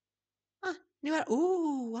 Ah, new.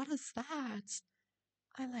 Ooh, what is that?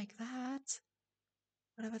 I like that.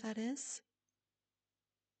 Whatever that is.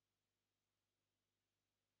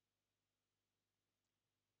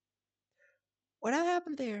 Whatever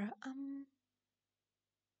happened there?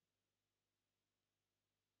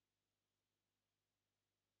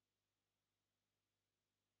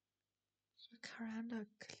 Jacaranda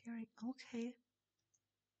clearing. Okay.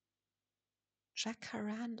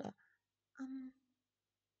 Jacaranda. I'm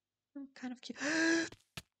kind of cute.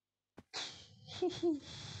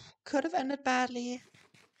 Could have ended badly.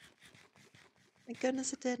 Thank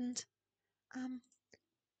goodness it didn't.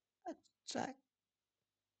 A jack.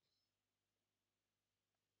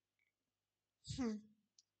 Hmm.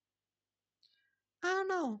 I don't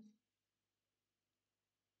know.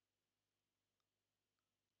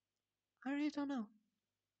 I really don't know.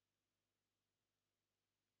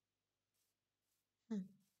 Hmm.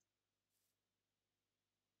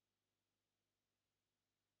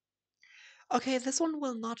 Okay, this one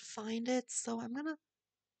will not find it, so I'm gonna.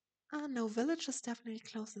 Ah, no, village is definitely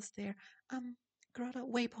closest there. Grotto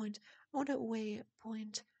waypoint. I want a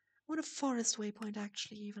waypoint. I want a forest waypoint,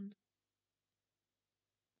 actually, even.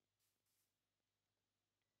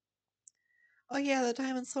 Oh yeah, the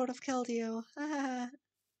diamond sort of killed you. Hmm.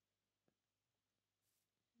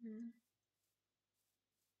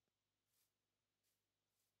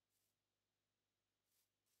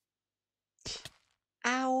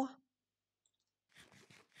 Ow.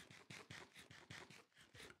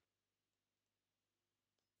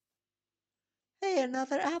 Hey,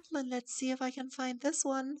 another Applin. Let's see if I can find this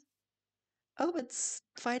one. Oh, it's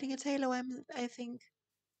fighting a Taillow, I think.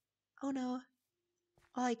 Oh no.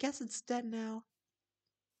 Well, I guess it's dead now.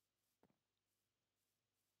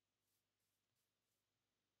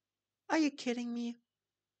 Are you kidding me?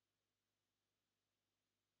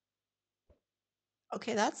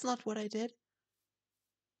 Okay, that's not what I did.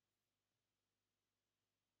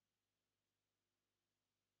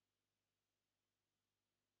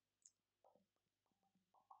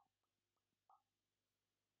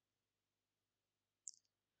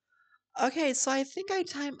 Okay, so I think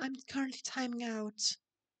I'm currently timing out.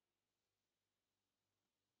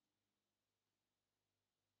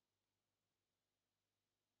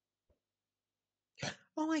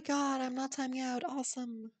 Oh my god, I'm not timing out.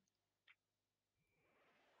 Awesome.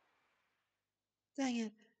 Dang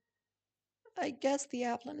it. I guess the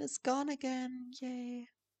Applin is gone again. Yay.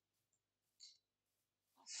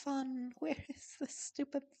 Fun. Where is this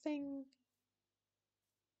stupid thing?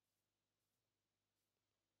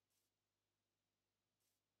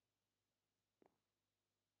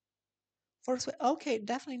 Forest way. Okay,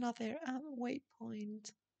 definitely not there.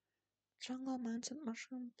 Waypoint. Jungle, mountain,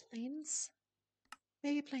 mushroom, plains?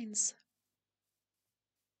 Maybe plains.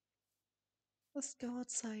 Let's go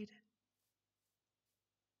outside.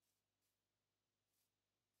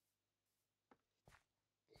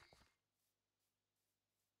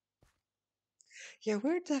 Yeah,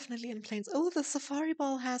 we're definitely in plains. Oh, the Safari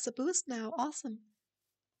Ball has a boost now. Awesome.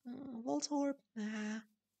 Voltorb. Nah.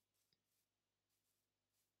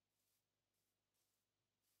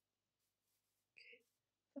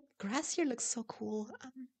 Grass here looks so cool.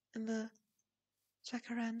 In the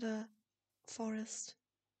Jacaranda forest.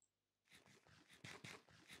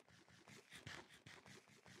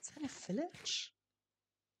 Is that a village?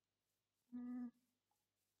 Mm.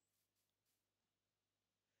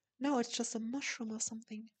 No, it's just a mushroom or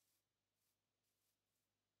something.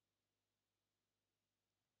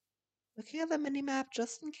 Looking at the minimap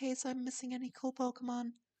just in case I'm missing any cool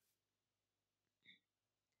Pokemon.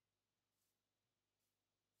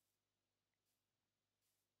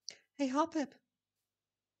 Hey, Hoppip.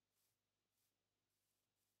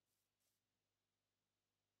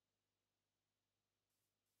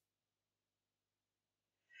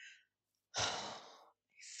 I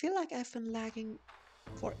feel like I've been lagging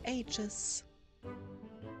for ages.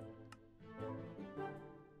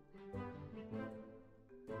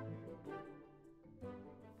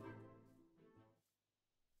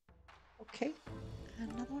 Okay,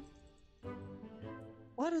 another one.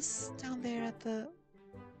 What is down there at the...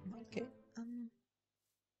 Okay,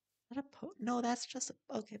 not a no, that's just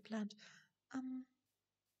a... Okay, plant.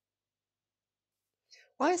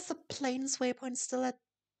 Why is the plains waypoint still at...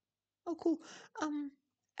 Oh, cool.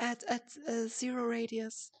 At 0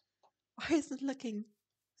 radius. Why isn't it looking?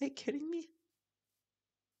 Are you kidding me?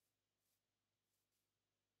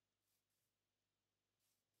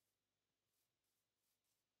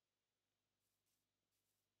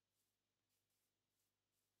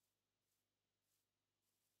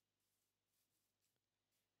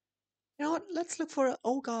 You know what? Let's look for...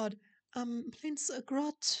 Oh god. Plains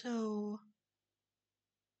grotto.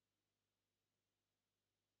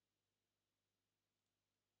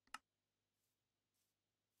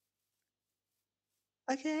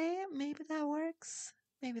 Okay, maybe that works.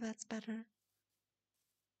 Maybe that's better.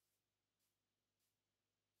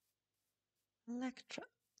 Electra.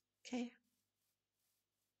 Okay.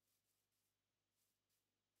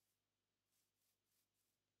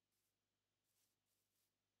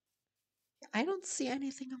 I don't see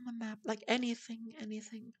anything on the map. Like anything.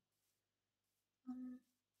 Um,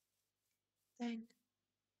 dang.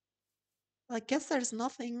 Well, I guess there's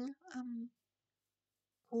nothing.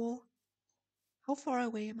 Cool. How far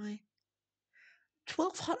away am I?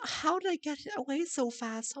 1200. How did I get away so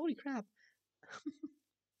fast? Holy crap.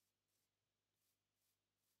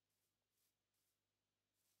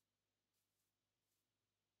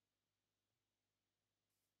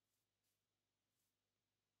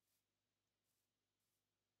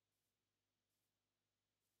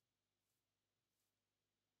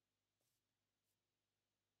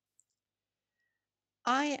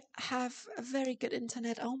 I have a very good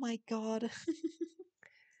internet. Oh my god.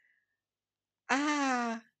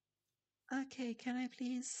 Ah. Okay, can I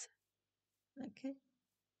please? Okay.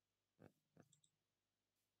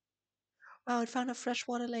 Wow, I found a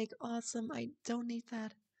freshwater lake. Awesome. I don't need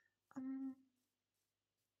that. Um,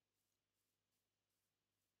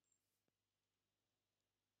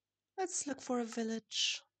 let's look for a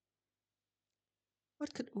village.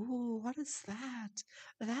 What could... Ooh, what is that?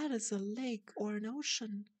 That is a lake or an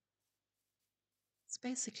ocean. It's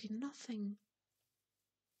basically nothing.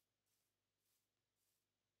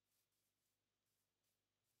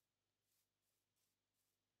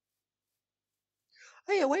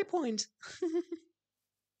 Hey, a waypoint!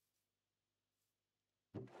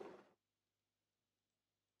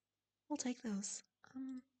 I'll take those.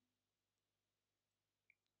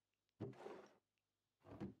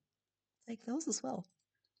 Take those as well.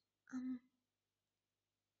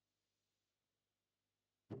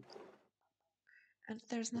 And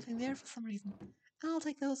there's nothing there for some reason. I'll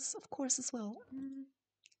take those, of course, as well.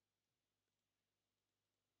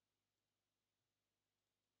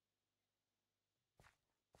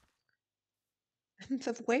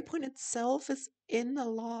 The waypoint itself is in the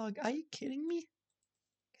log. Are you kidding me?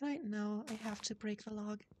 Can I? No, I have to break the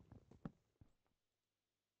log.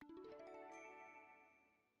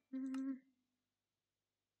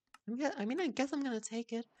 I mean, I guess I'm gonna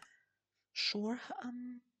take it. Sure.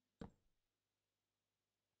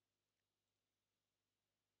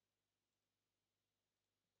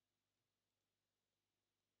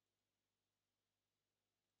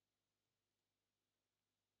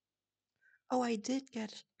 Oh, I did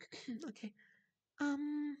get... Okay.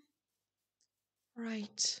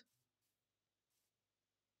 Right.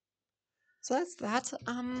 So that's that.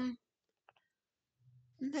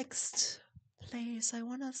 Next place. I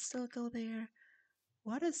wanna still go there.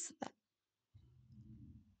 What is that?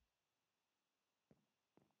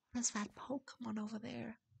 What is that Pokemon over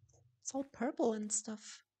there? It's all purple and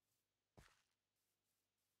stuff.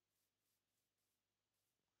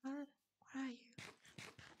 What? Where are you?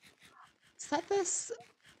 Is that this?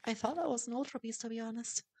 I thought that was an Ultra Beast, to be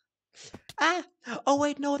honest. Ah! Oh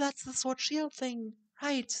wait, no, that's the Sword Shield thing.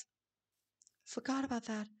 Right. Forgot about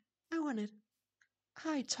that. I want it.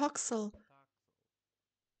 Hi, Toxel.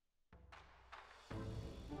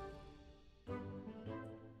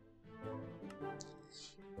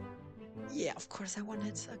 Yeah, of course I want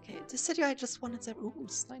it. Okay, this city I just wanted to. Ooh,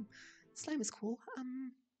 slime. Slime is cool.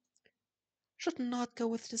 Should not go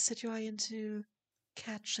with the Decidueye into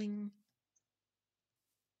catching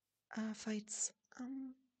fights.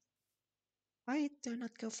 Why do I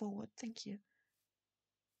not go forward? Thank you.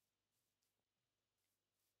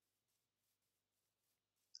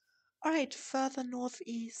 Alright, further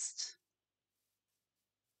northeast.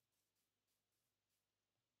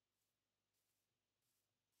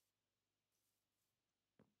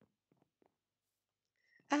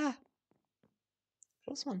 Ah!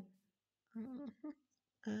 Close one.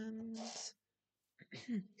 And...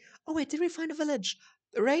 oh wait, did we find a village?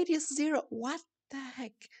 Radius 0. What the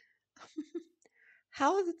heck?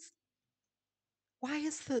 How is it... Why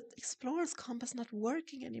is the Explorer's Compass not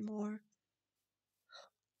working anymore?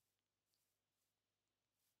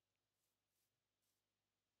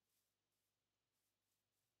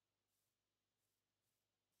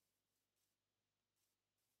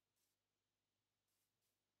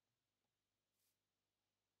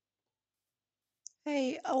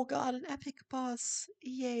 Hey, oh god, an epic boss.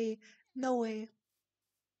 Yay. No way.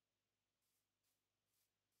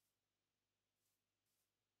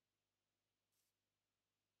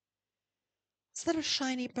 Is that a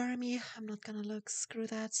shiny Burmy? I'm not gonna look. Screw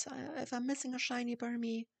that. If I'm missing a shiny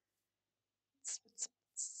Burmy,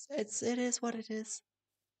 it is what it is.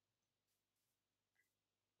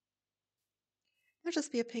 It'll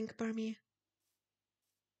just be a pink Burmy.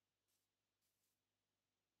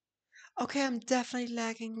 Okay, I'm definitely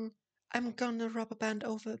lagging. I'm gonna rubber band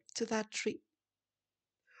over to that tree.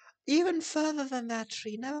 Even further than that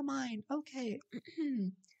tree. Never mind. Okay.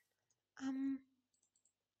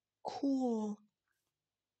 Cool.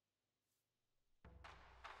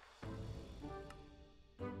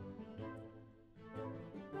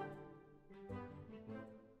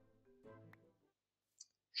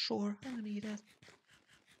 Sure, I'm gonna eat it.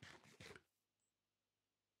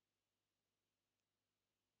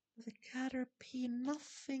 The Caterpie,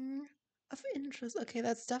 nothing of interest. Okay,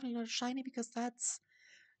 that's definitely not shiny because that's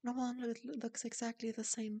normal. It looks exactly the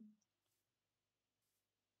same.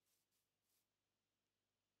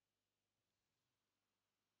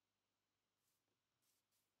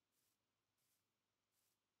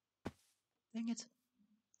 Dang it.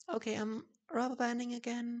 Okay, I'm rubber banding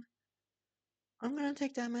again. I'm gonna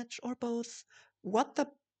take damage or both. What the?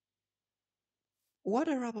 What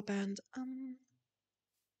a rubber band.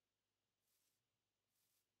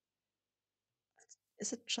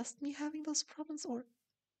 Is it just me having those problems or?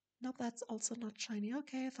 Nope, that's also not shiny.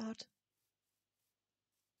 Okay, I thought.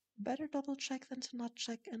 Better double check than to not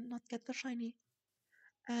check and not get the shiny.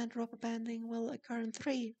 And rubber banding will occur in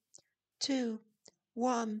 3, 2,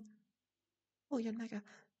 1. Oh, you're mega.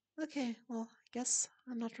 Okay, well, I guess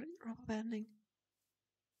I'm not rubber banding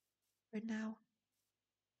right now.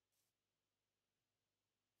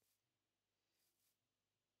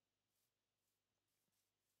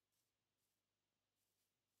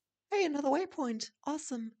 Hey, another waypoint.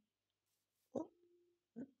 Awesome. Oh,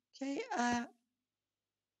 okay,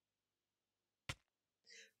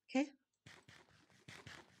 okay.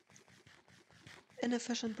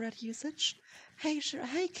 Inefficient bread usage. Hey, sure.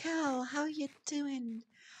 Hey, Cal, how you doing?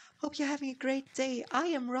 Hope you're having a great day. I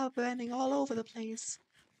am rubber banding all over the place.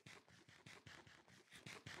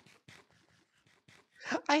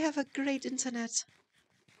 I have a great internet.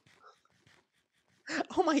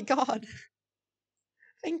 Oh my god.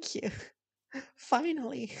 Thank you.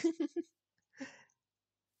 Finally.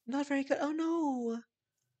 Not very good. Oh no.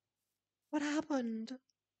 What happened?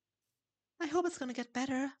 I hope it's gonna get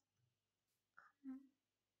better.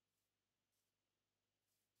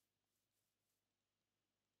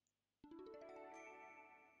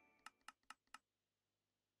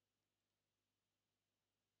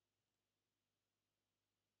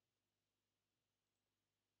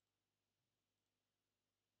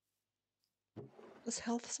 Does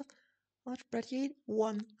health stuff? How much bread you eat?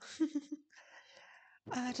 1.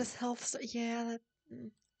 Just health stuff. Yeah.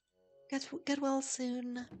 Get well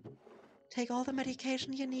soon. Take all the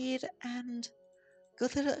medication you need and go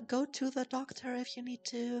to the doctor if you need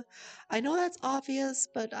to. I know that's obvious,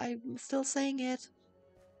 but I'm still saying it.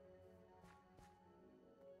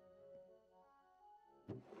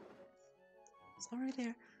 already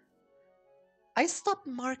there. I stopped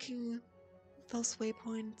marking those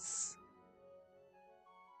waypoints.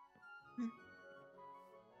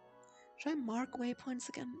 Should I mark waypoints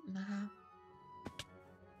again? Nah.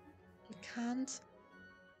 I can't.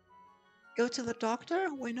 Go to the doctor?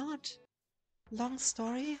 Why not? Long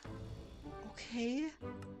story? Okay.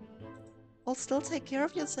 Well, still take care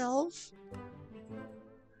of yourself.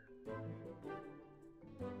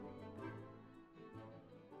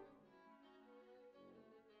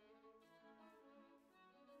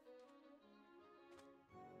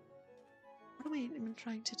 What am I even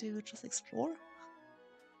trying to do? Just explore?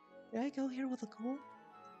 Did I go here with a goal?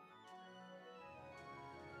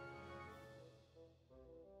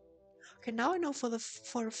 Okay, now I know for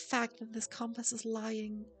a fact that this compass is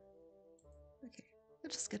lying. Okay,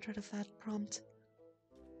 let's just get rid of that prompt.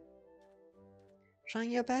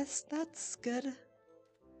 Trying your best, that's good.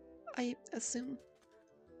 I assume.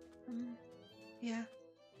 Yeah.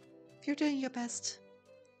 If you're doing your best,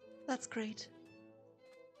 that's great.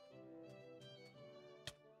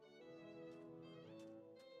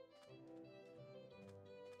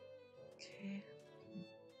 Okay.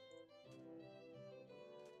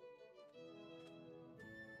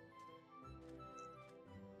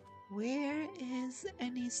 Where is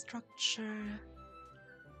any structure?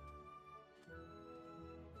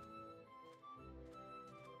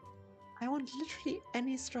 I want literally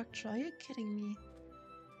any structure. Are you kidding me?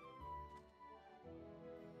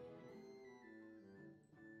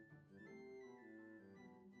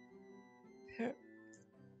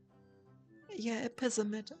 Yeah, a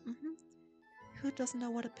pyramid. Who doesn't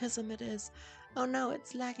know what a pyramid is? Oh no,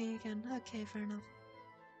 it's lagging again. Okay, fair enough.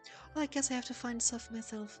 Well, I guess I have to find stuff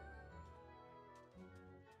myself.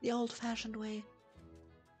 The old-fashioned way.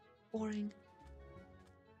 Boring.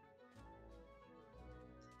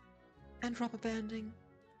 And rubber banding.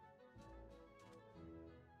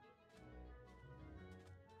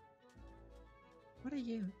 What are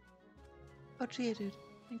you? Oh, Geodude.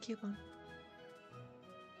 And Cubone.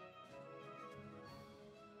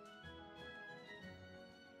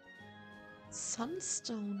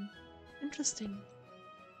 Sunstone. Interesting.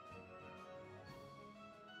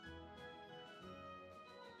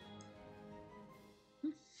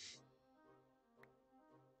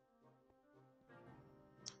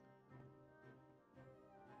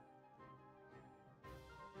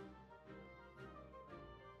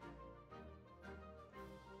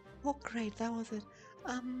 Oh, great, that was it.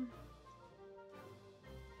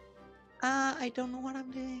 I don't know what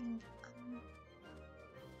I'm doing.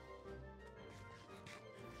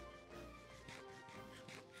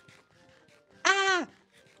 Ah!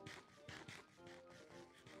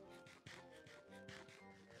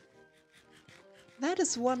 That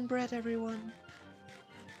is one bread, everyone.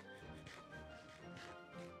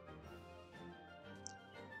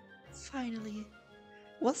 Finally.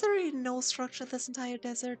 Was there really no structure this entire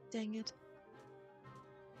desert? Dang it.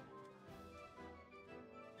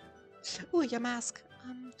 Ooh, your mask.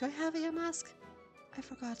 Do I have a mask? I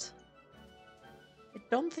forgot. I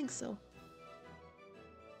don't think so.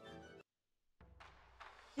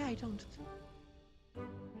 Yeah, I don't.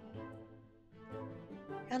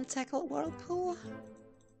 And tackle Whirlpool?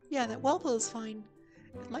 Yeah, that Whirlpool is fine.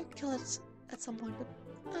 It might kill it at some point,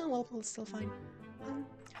 but Whirlpool is still fine.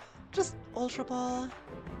 Just Ultra Ball.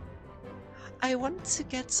 I want to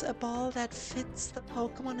get a ball that fits the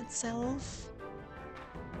Pokemon itself.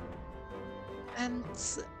 And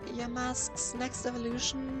Yamask's next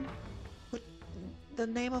evolution, the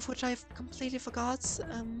name of which I've completely forgot,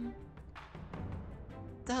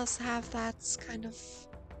 does have that kind of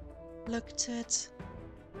look to it.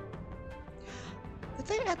 Did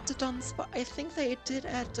they add the Dunsparce? I think they did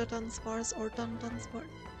add the Dunsparce or Dunsparce.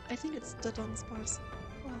 I think it's the Dunsparce.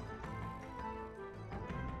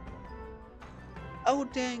 Oh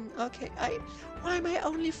dang, okay, why am I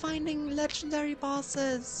only finding legendary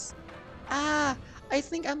bosses? Ah, I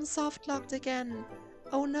think I'm soft locked again.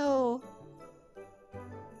 Oh no.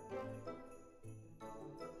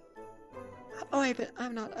 Oh,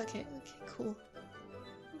 I'm not. Okay, cool.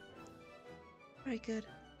 Very good.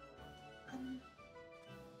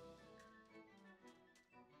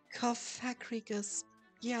 Cofagrigus.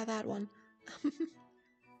 Yeah, that one.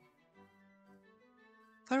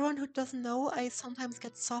 For everyone who doesn't know, I sometimes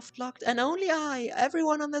get soft locked, and only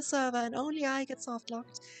everyone on the server, and only I get soft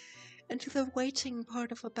locked into the waiting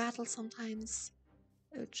part of a battle sometimes.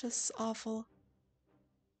 It's just awful.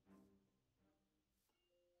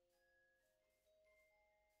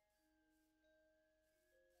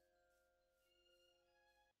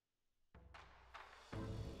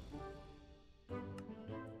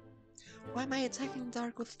 Why am I attacking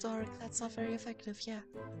dark with dark? That's not very effective, yeah.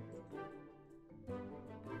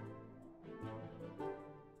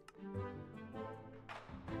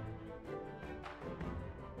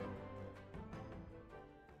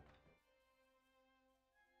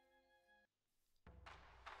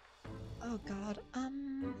 Oh god,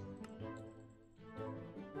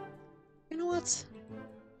 you know what?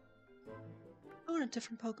 I want a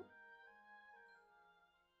different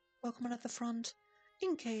Pokemon at the front.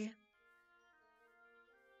 Inkay.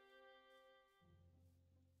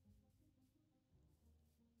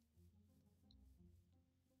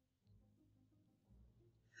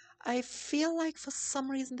 I feel like for some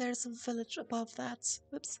reason there's a village above that.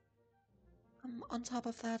 Whoops. On top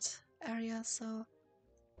of that area, so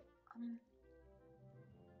um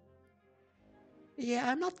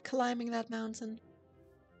yeah, I'm not climbing that mountain.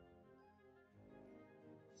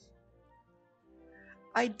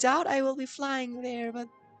 I doubt I will be flying there, but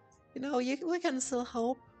you know, we can still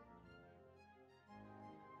hope.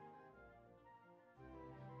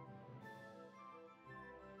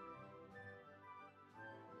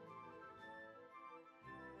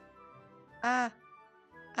 Ah,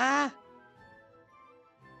 ah.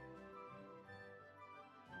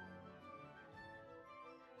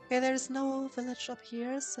 Okay, there's no village up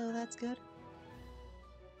here, so that's good.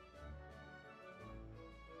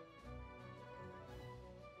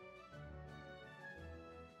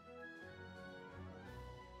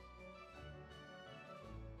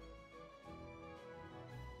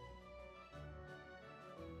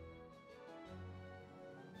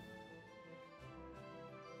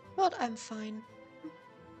 But I'm fine.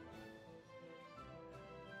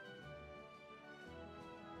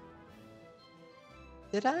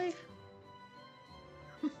 Did I?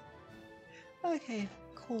 Okay,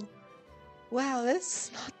 cool. Wow, this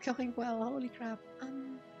is not going well. Holy crap.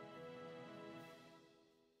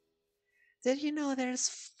 Did you know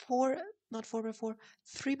there's not 4x4,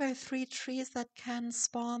 3x3 trees that can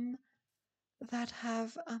spawn that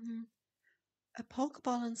have a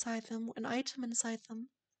Pokeball inside them, an item inside them?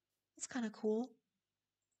 That's kind of cool.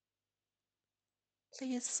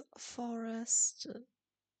 Please, forest,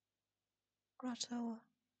 grotto.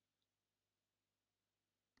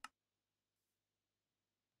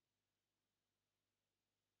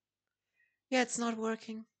 Yeah, it's not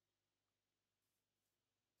working.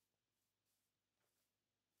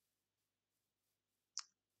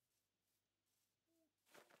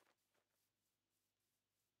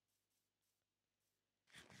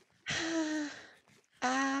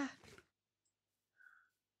 Ah,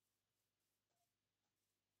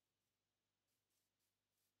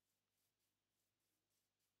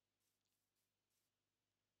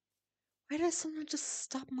 why does someone just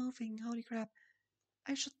stop moving? Holy crap.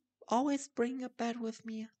 I should always bring a bed with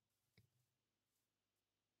me.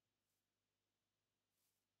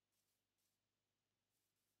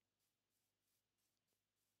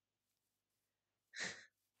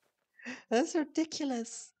 That's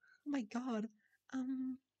ridiculous. Oh my god.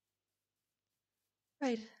 Um,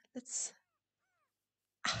 right, let's...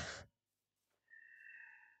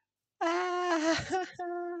 Ah!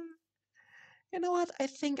 You know what? I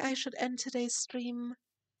think I should end today's stream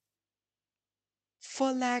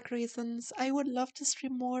for lag reasons. I would love to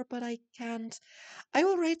stream more, but I can't. I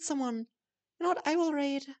will raid someone. You know what? I will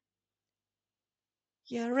raid.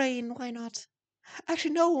 Yeah, Rain, why not?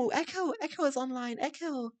 Actually, no, Echo. Echo is online.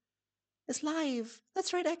 Echo is live.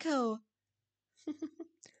 Let's raid Echo.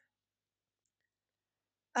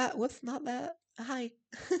 Whoops, not that. Hi.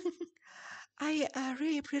 I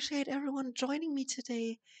really appreciate everyone joining me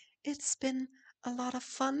today. It's been a lot of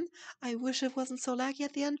fun. I wish it wasn't so laggy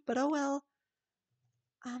at the end, but oh well.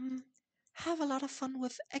 Um, have a lot of fun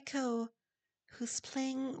with Echo, who's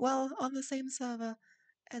playing, well, on the same server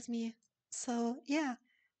as me. So, yeah,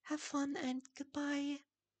 have fun and goodbye.